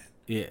line.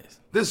 Yes.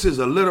 This is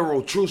a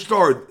literal true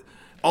story.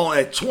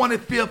 At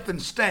 25th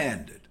and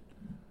Standard,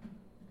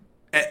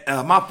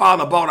 my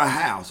father bought a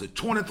house at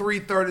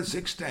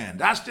 2336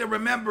 Standard. I still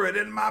remember it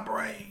in my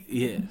brain.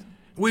 Yes.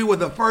 We were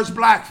the first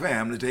black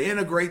family to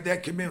integrate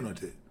that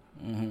community.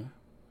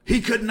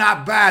 He could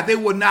not buy, they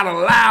would not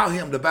allow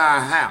him to buy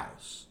a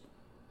house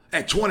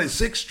at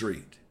 26th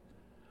Street,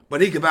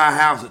 but he could buy a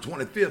house at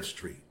 25th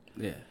Street.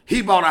 Yeah.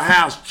 He bought a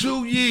house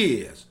 2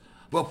 years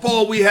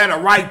before we had a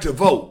right to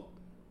vote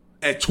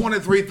at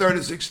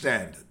 2336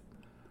 Standard.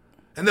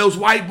 And those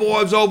white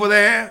boys over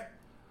there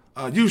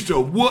used to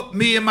whoop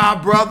me and my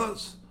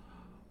brothers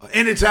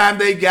anytime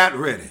they got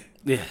ready.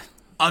 Yeah.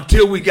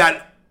 Until we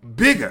got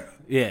bigger.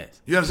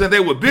 Yes. You understand? They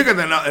were bigger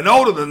than and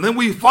older than them.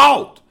 We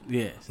fought.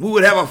 Yes. We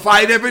would have a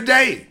fight every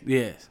day.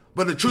 Yes.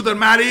 But the truth of the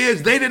matter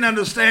is, they didn't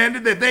understand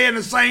it, that they in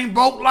the same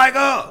boat like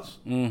us.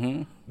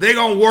 Mm-hmm. They're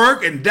going to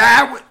work and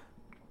die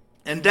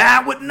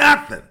with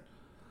nothing.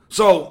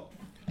 So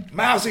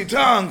Mao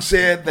Zedong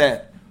said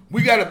that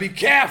we got to be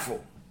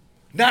careful,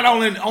 not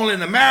only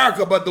in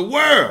America, but the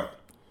world.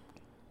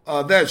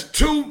 There's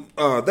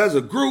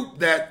a group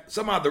that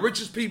some of the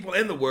richest people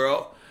in the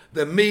world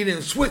that meet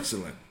in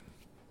Switzerland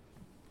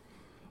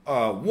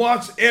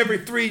once every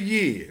 3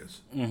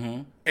 years.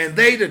 Mm-hmm. And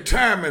they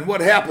determine what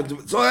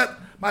happens. So that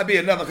might be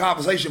another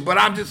conversation, but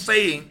I'm just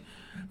saying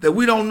that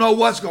we don't know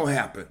what's going to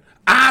happen.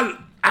 I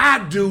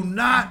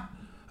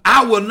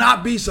will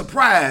not be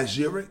surprised,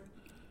 Yuri,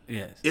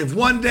 yes, if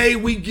one day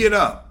we get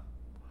up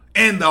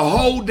and the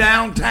whole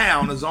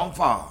downtown is on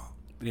fire.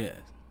 Yes.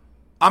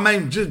 I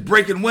mean, just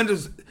breaking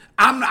windows.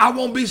 I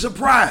won't be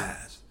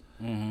surprised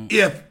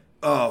if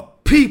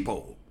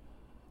people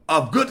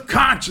of good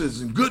conscience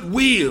and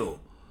goodwill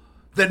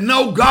that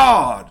know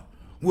God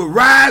will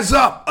rise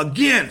up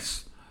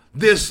against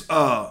this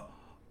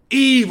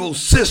evil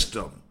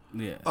system.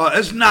 Yeah.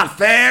 It's not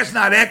fair, it's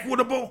not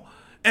equitable.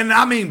 And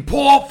I mean,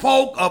 poor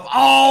folk of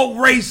all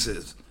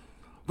races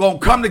gonna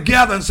come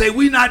together and say,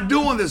 we're not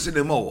doing this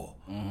anymore.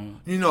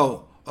 Mm-hmm. You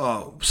know,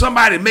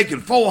 somebody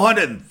making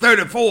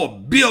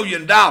 $434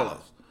 billion.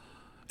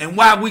 And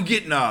while we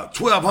getting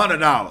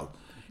 $1,200,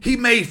 he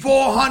made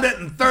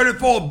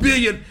 $434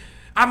 billion.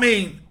 I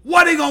mean,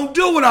 what are they gonna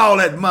do with all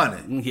that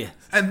money? Yes.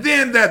 And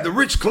then that the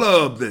rich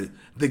club,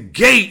 the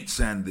Gates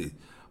and the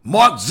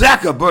Mark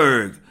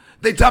Zuckerberg,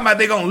 they talking about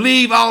they gonna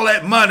leave all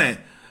that money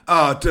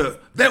to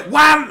that.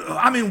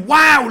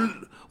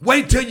 Why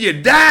wait till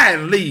you die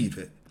and leave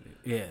it?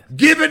 Yeah.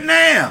 Give it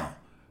now.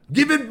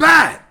 Give it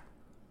back.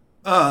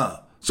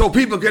 So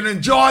people can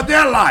enjoy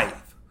their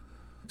life.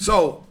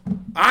 So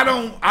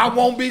I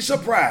won't be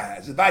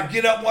surprised if I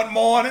get up one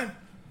morning,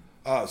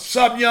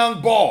 some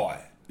young boy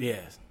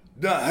Yes.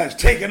 has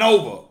taken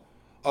over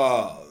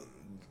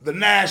the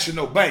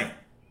National Bank.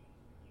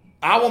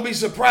 I won't be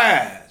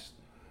surprised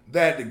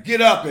that to get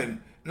up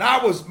and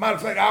I was, matter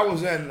of fact, I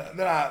was in,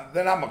 then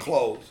I'm going to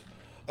close.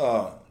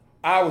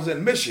 I was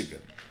in Michigan.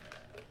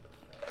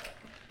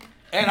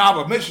 Ann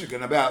Arbor,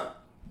 Michigan, about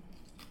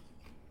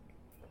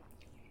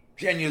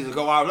 10 years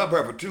ago. I was up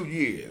there for 2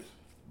 years.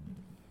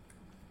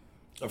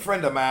 A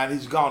friend of mine,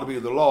 he's gone to be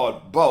with the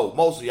Lord, Bo.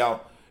 Most of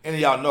y'all, any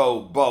of y'all know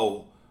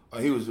Bo.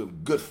 He was a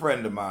good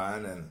friend of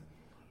mine,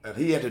 and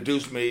he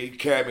introduced me,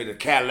 carried me to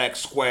Cadillac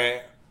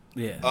Square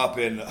up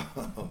in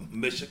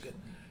Michigan.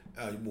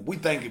 We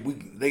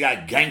think they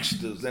got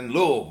gangsters in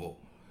Louisville.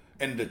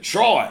 And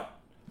Detroit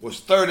was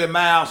 30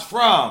 miles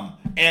from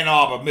Ann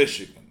Arbor,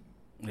 Michigan.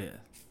 Yeah.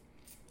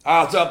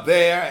 I was up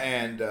there,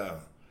 and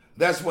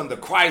that's when the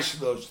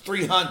Chrysler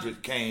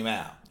 300 came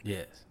out.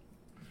 Yes.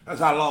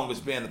 That's how long it's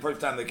been, the first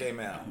time they came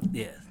out.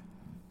 Yes.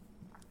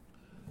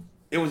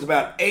 It was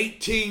about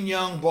 18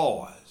 young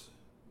boys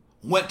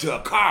went to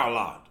a car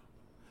lot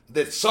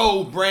that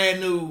sold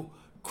brand new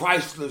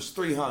Chrysler's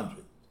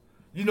 300.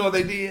 You know what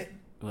they did?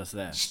 What's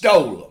that?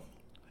 Stole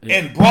them.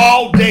 In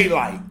broad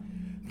daylight.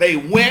 They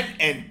went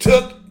and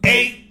took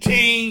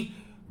 18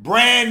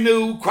 brand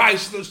new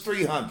Chrysler's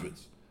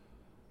 300s.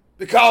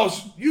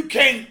 Because you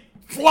can't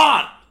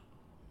flaunt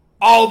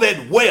all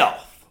that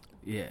wealth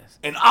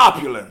and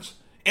opulence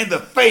in the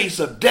face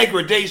of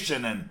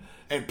degradation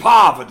and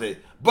poverty.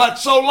 But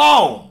so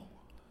long,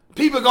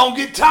 people are going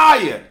to get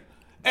tired.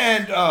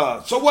 And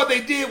so what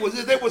they did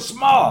was they were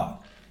smart.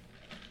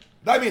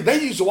 I mean,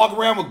 they used to walk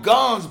around with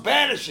guns,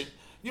 banishing.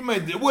 You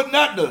mean, it wasn't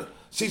nothing to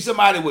see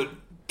somebody with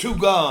 2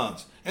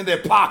 guns in their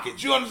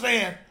pockets. You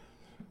understand?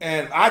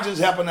 And I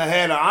just happened to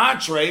have an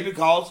entree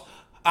because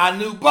I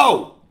knew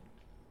Bo.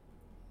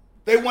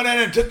 They went in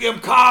and took them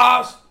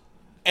cars,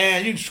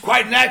 and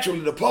quite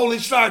naturally, the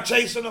police started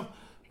chasing them.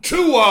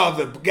 2 of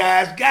the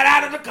guys got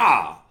out of the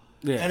car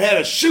and had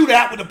a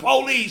shootout with the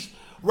police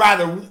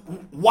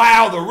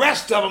while the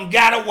rest of them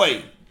got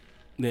away.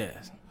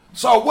 Yes.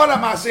 So what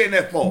am I saying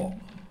that for?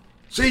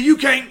 See, you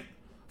can't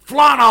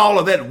flaunt all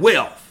of that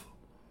wealth.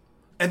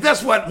 And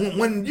that's what,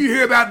 when you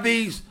hear about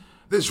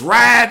this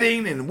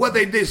rioting and what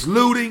this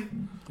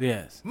looting,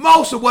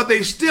 most of what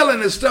they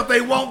stealing is stuff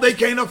they want, they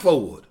can't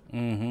afford.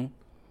 Mm-hmm.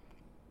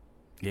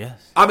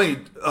 Yes. I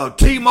mean,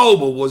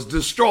 T-Mobile was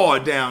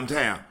destroyed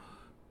downtown.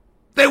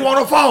 They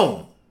want a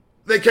phone.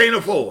 They can't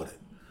afford it.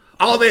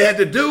 All they had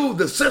to do,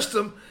 the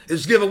system,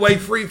 is give away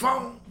free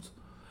phones.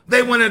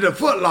 They went into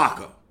Foot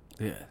Locker.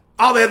 Yeah.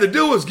 All they had to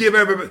do was give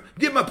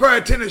them a pair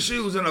of tennis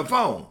shoes and a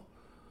phone.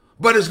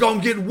 But it's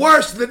going to get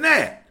worse than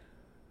that.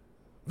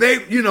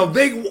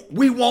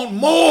 We want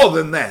more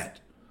than that.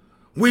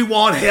 We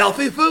want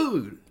healthy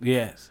food.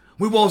 Yes.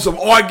 We want some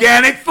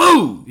organic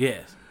food.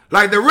 Yes.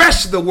 Like the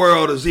rest of the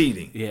world is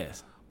eating.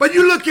 Yes. But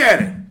you look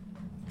at it.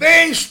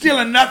 They ain't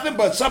stealing nothing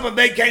but something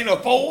they can't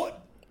afford.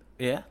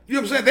 Yeah. You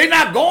know what I'm saying? They're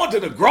not going to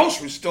the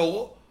grocery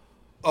store,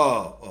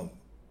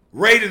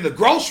 raiding the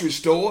grocery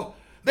store.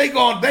 They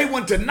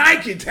went to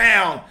Nike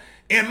Town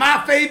in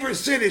my favorite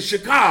city,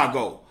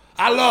 Chicago.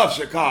 I love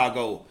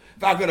Chicago.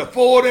 If I could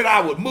afford it,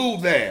 I would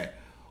move there.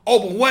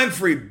 Oprah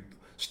Winfrey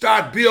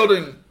start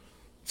building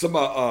some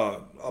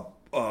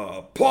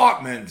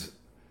apartments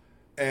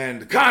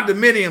and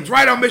condominiums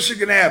right on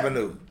Michigan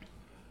Avenue.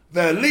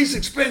 The least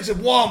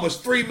expensive one was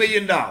 $3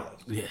 million.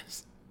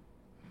 Yes.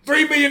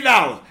 $3 million.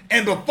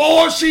 And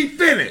before she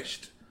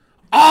finished,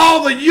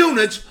 all the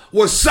units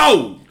were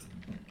sold.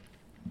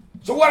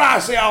 So what I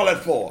say all that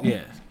for?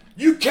 Yes.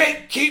 You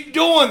can't keep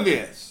doing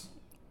this.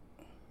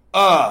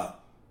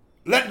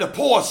 Letting the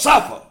poor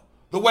suffer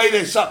the way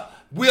they suffer.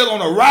 We're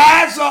going to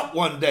rise up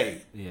one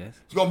day. Yes.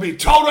 It's going to be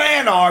total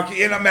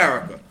anarchy in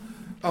America.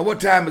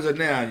 What time is it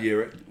now,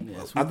 Yuri?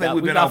 Yes, I think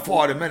we've been on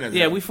 40 minutes.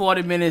 Yeah, we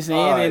 40 minutes in.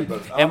 Right,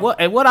 and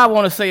what I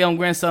want to say on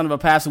Grandson of a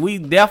Pastor, we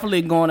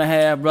definitely going to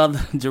have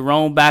Brother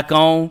Jerome back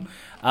on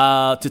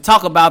to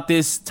talk about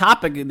this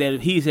topic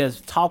that he has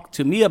talked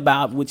to me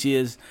about, which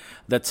is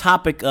the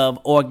topic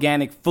of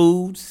organic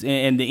foods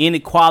and the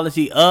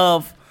inequality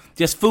of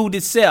just food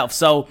itself.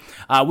 So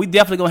we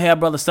definitely gonna have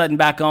Brother Sutton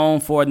back on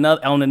for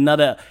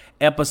another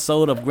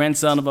episode of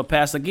Grandson of a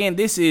Pastor. Again,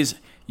 this is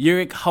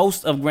Uric,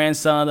 host of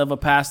Grandson of a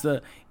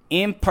Pastor.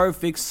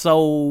 Imperfect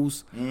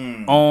souls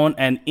on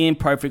an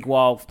imperfect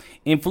walk,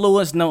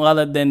 influenced no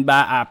other than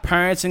by our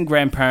parents and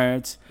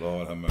grandparents,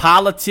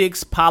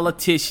 politics,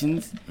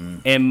 politicians,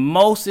 and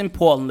most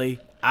importantly,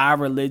 our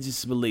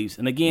religious beliefs.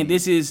 And again,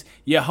 this is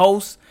your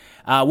host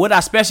with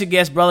our special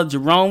guest, Brother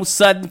Jerome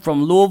Sutton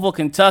from Louisville,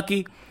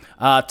 Kentucky,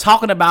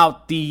 talking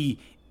about the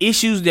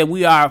issues that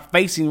we are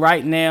facing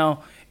right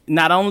now,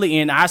 not only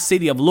in our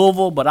city of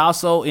Louisville, but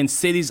also in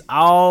cities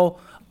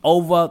all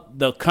over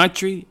the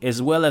country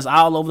as well as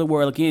all over the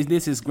world. Again,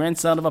 this is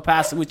Grandson of a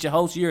Pastor with your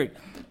host, Uric.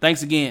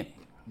 Thanks again.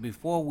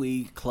 Before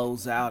we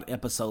close out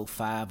episode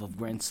 5 of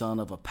Grandson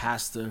of a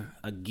Pastor,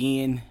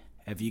 again,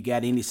 have you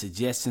got any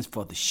suggestions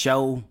for the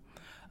show?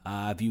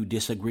 If you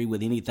disagree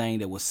with anything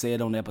that was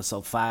said on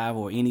episode 5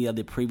 or any of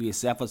the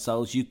previous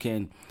episodes, you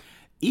can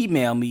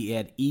email me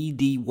at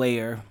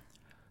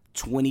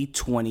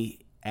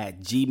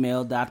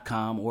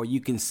edware2020@gmail.com, or you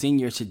can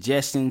send your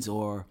suggestions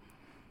or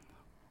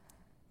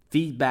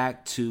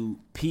feedback to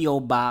P.O.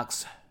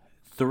 Box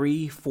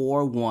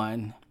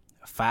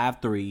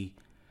 34153,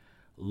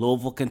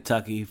 Louisville,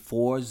 Kentucky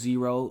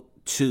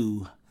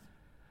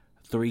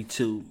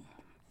 40232.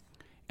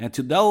 And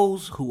to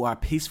those who are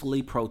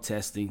peacefully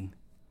protesting,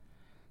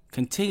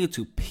 continue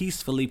to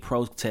peacefully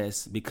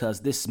protest, because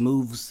this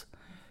moves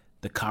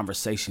the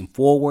conversation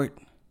forward.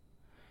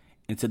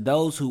 And to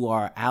those who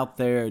are out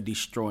there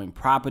destroying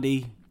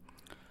property,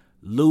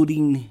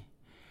 looting,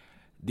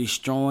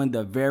 destroying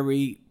the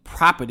very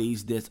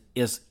properties that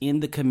is in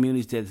the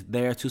communities that's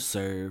there to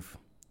serve,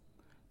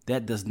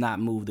 that does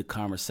not move the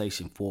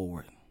conversation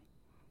forward.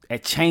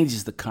 It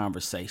changes the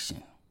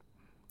conversation,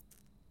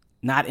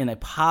 not in a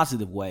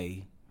positive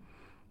way,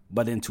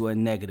 but into a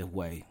negative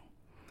way.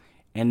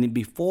 And then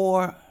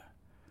before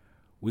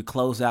we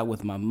close out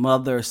with my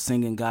mother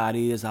singing God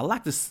Is, I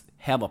like to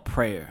have a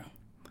prayer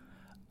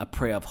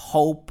of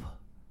hope,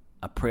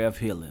 a prayer of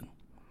healing.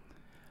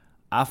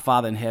 Our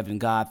Father in heaven,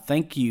 God,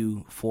 thank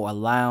you for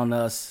allowing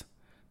us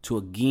to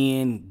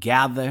again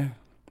gather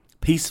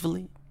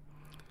peacefully.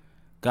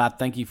 God,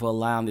 thank you for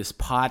allowing this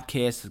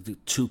podcast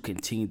to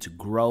continue to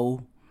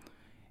grow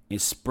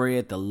and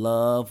spread the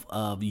love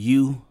of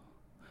you,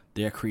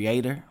 their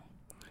creator.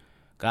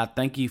 God,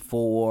 thank you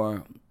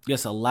for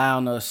just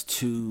allowing us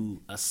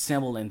to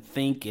assemble and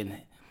think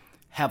and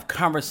have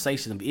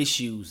conversation of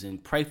issues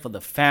and pray for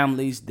the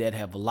families that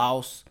have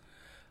lost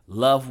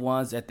loved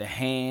ones at the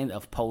hand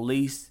of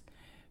police,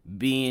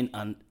 being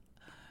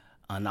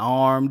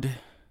unarmed,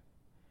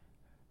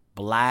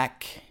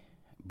 black,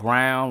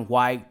 brown,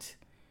 white.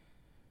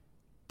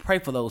 Pray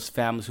for those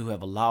families who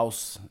have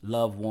lost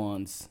loved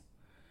ones.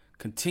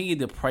 Continue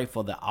to pray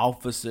for the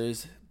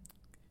officers.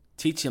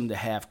 Teach them to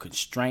have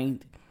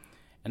constraint.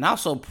 And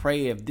also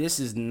pray, if this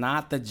is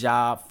not the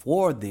job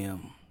for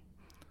them,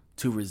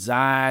 to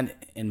resign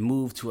and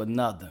move to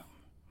another.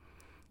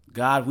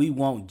 God, we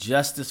want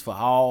justice for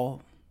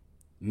all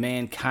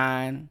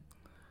mankind,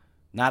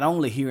 not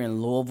only here in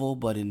Louisville,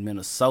 but in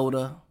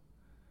Minnesota,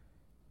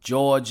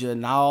 Georgia,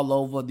 and all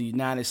over the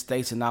United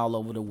States and all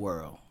over the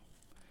world.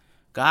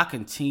 God,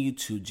 continue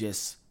to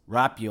just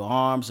wrap your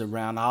arms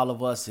around all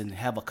of us and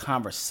have a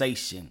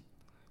conversation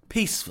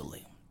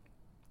peacefully.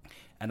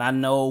 And I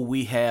know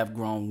we have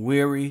grown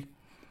weary.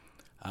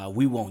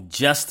 We want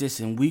justice,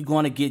 and we're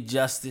going to get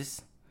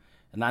justice.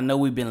 And I know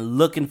we've been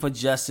looking for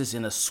justice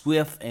in a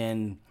swift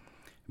and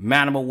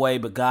mannerable way,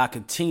 but God,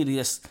 continue to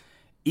just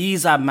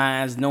ease our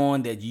minds,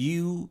 knowing that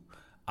you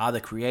are the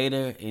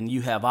creator and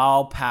you have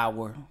all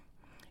power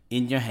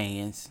in your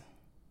hands.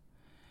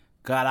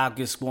 God, I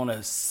just want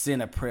to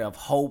send a prayer of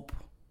hope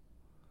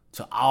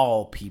to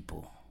all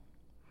people,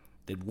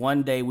 that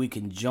one day we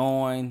can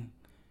join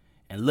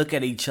and look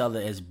at each other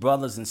as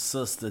brothers and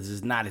sisters,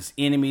 as not as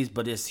enemies,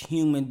 but as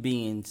human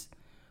beings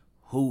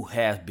who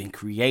have been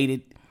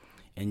created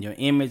in your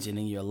image and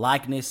in your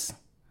likeness.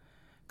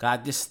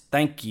 God, just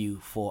thank you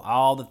for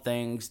all the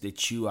things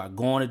that you are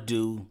going to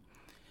do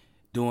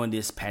during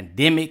this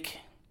pandemic,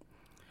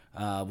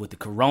 with the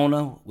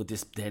corona, with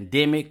this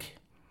pandemic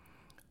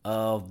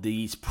of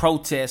these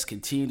protests.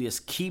 Continue to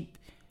just keep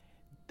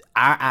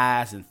our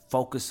eyes and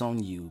focus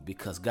on you,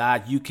 because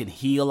God, you can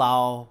heal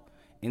all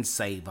and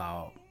save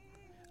all.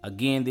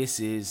 Again, this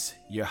is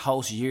your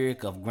host,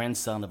 Uric, of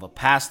Grandson of a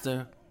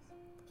Pastor.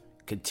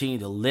 Continue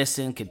to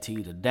listen,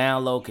 continue to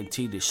download,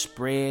 continue to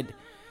spread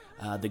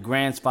the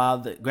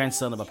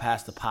Grandson of a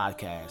Pastor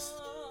podcast.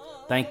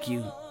 Thank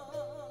you.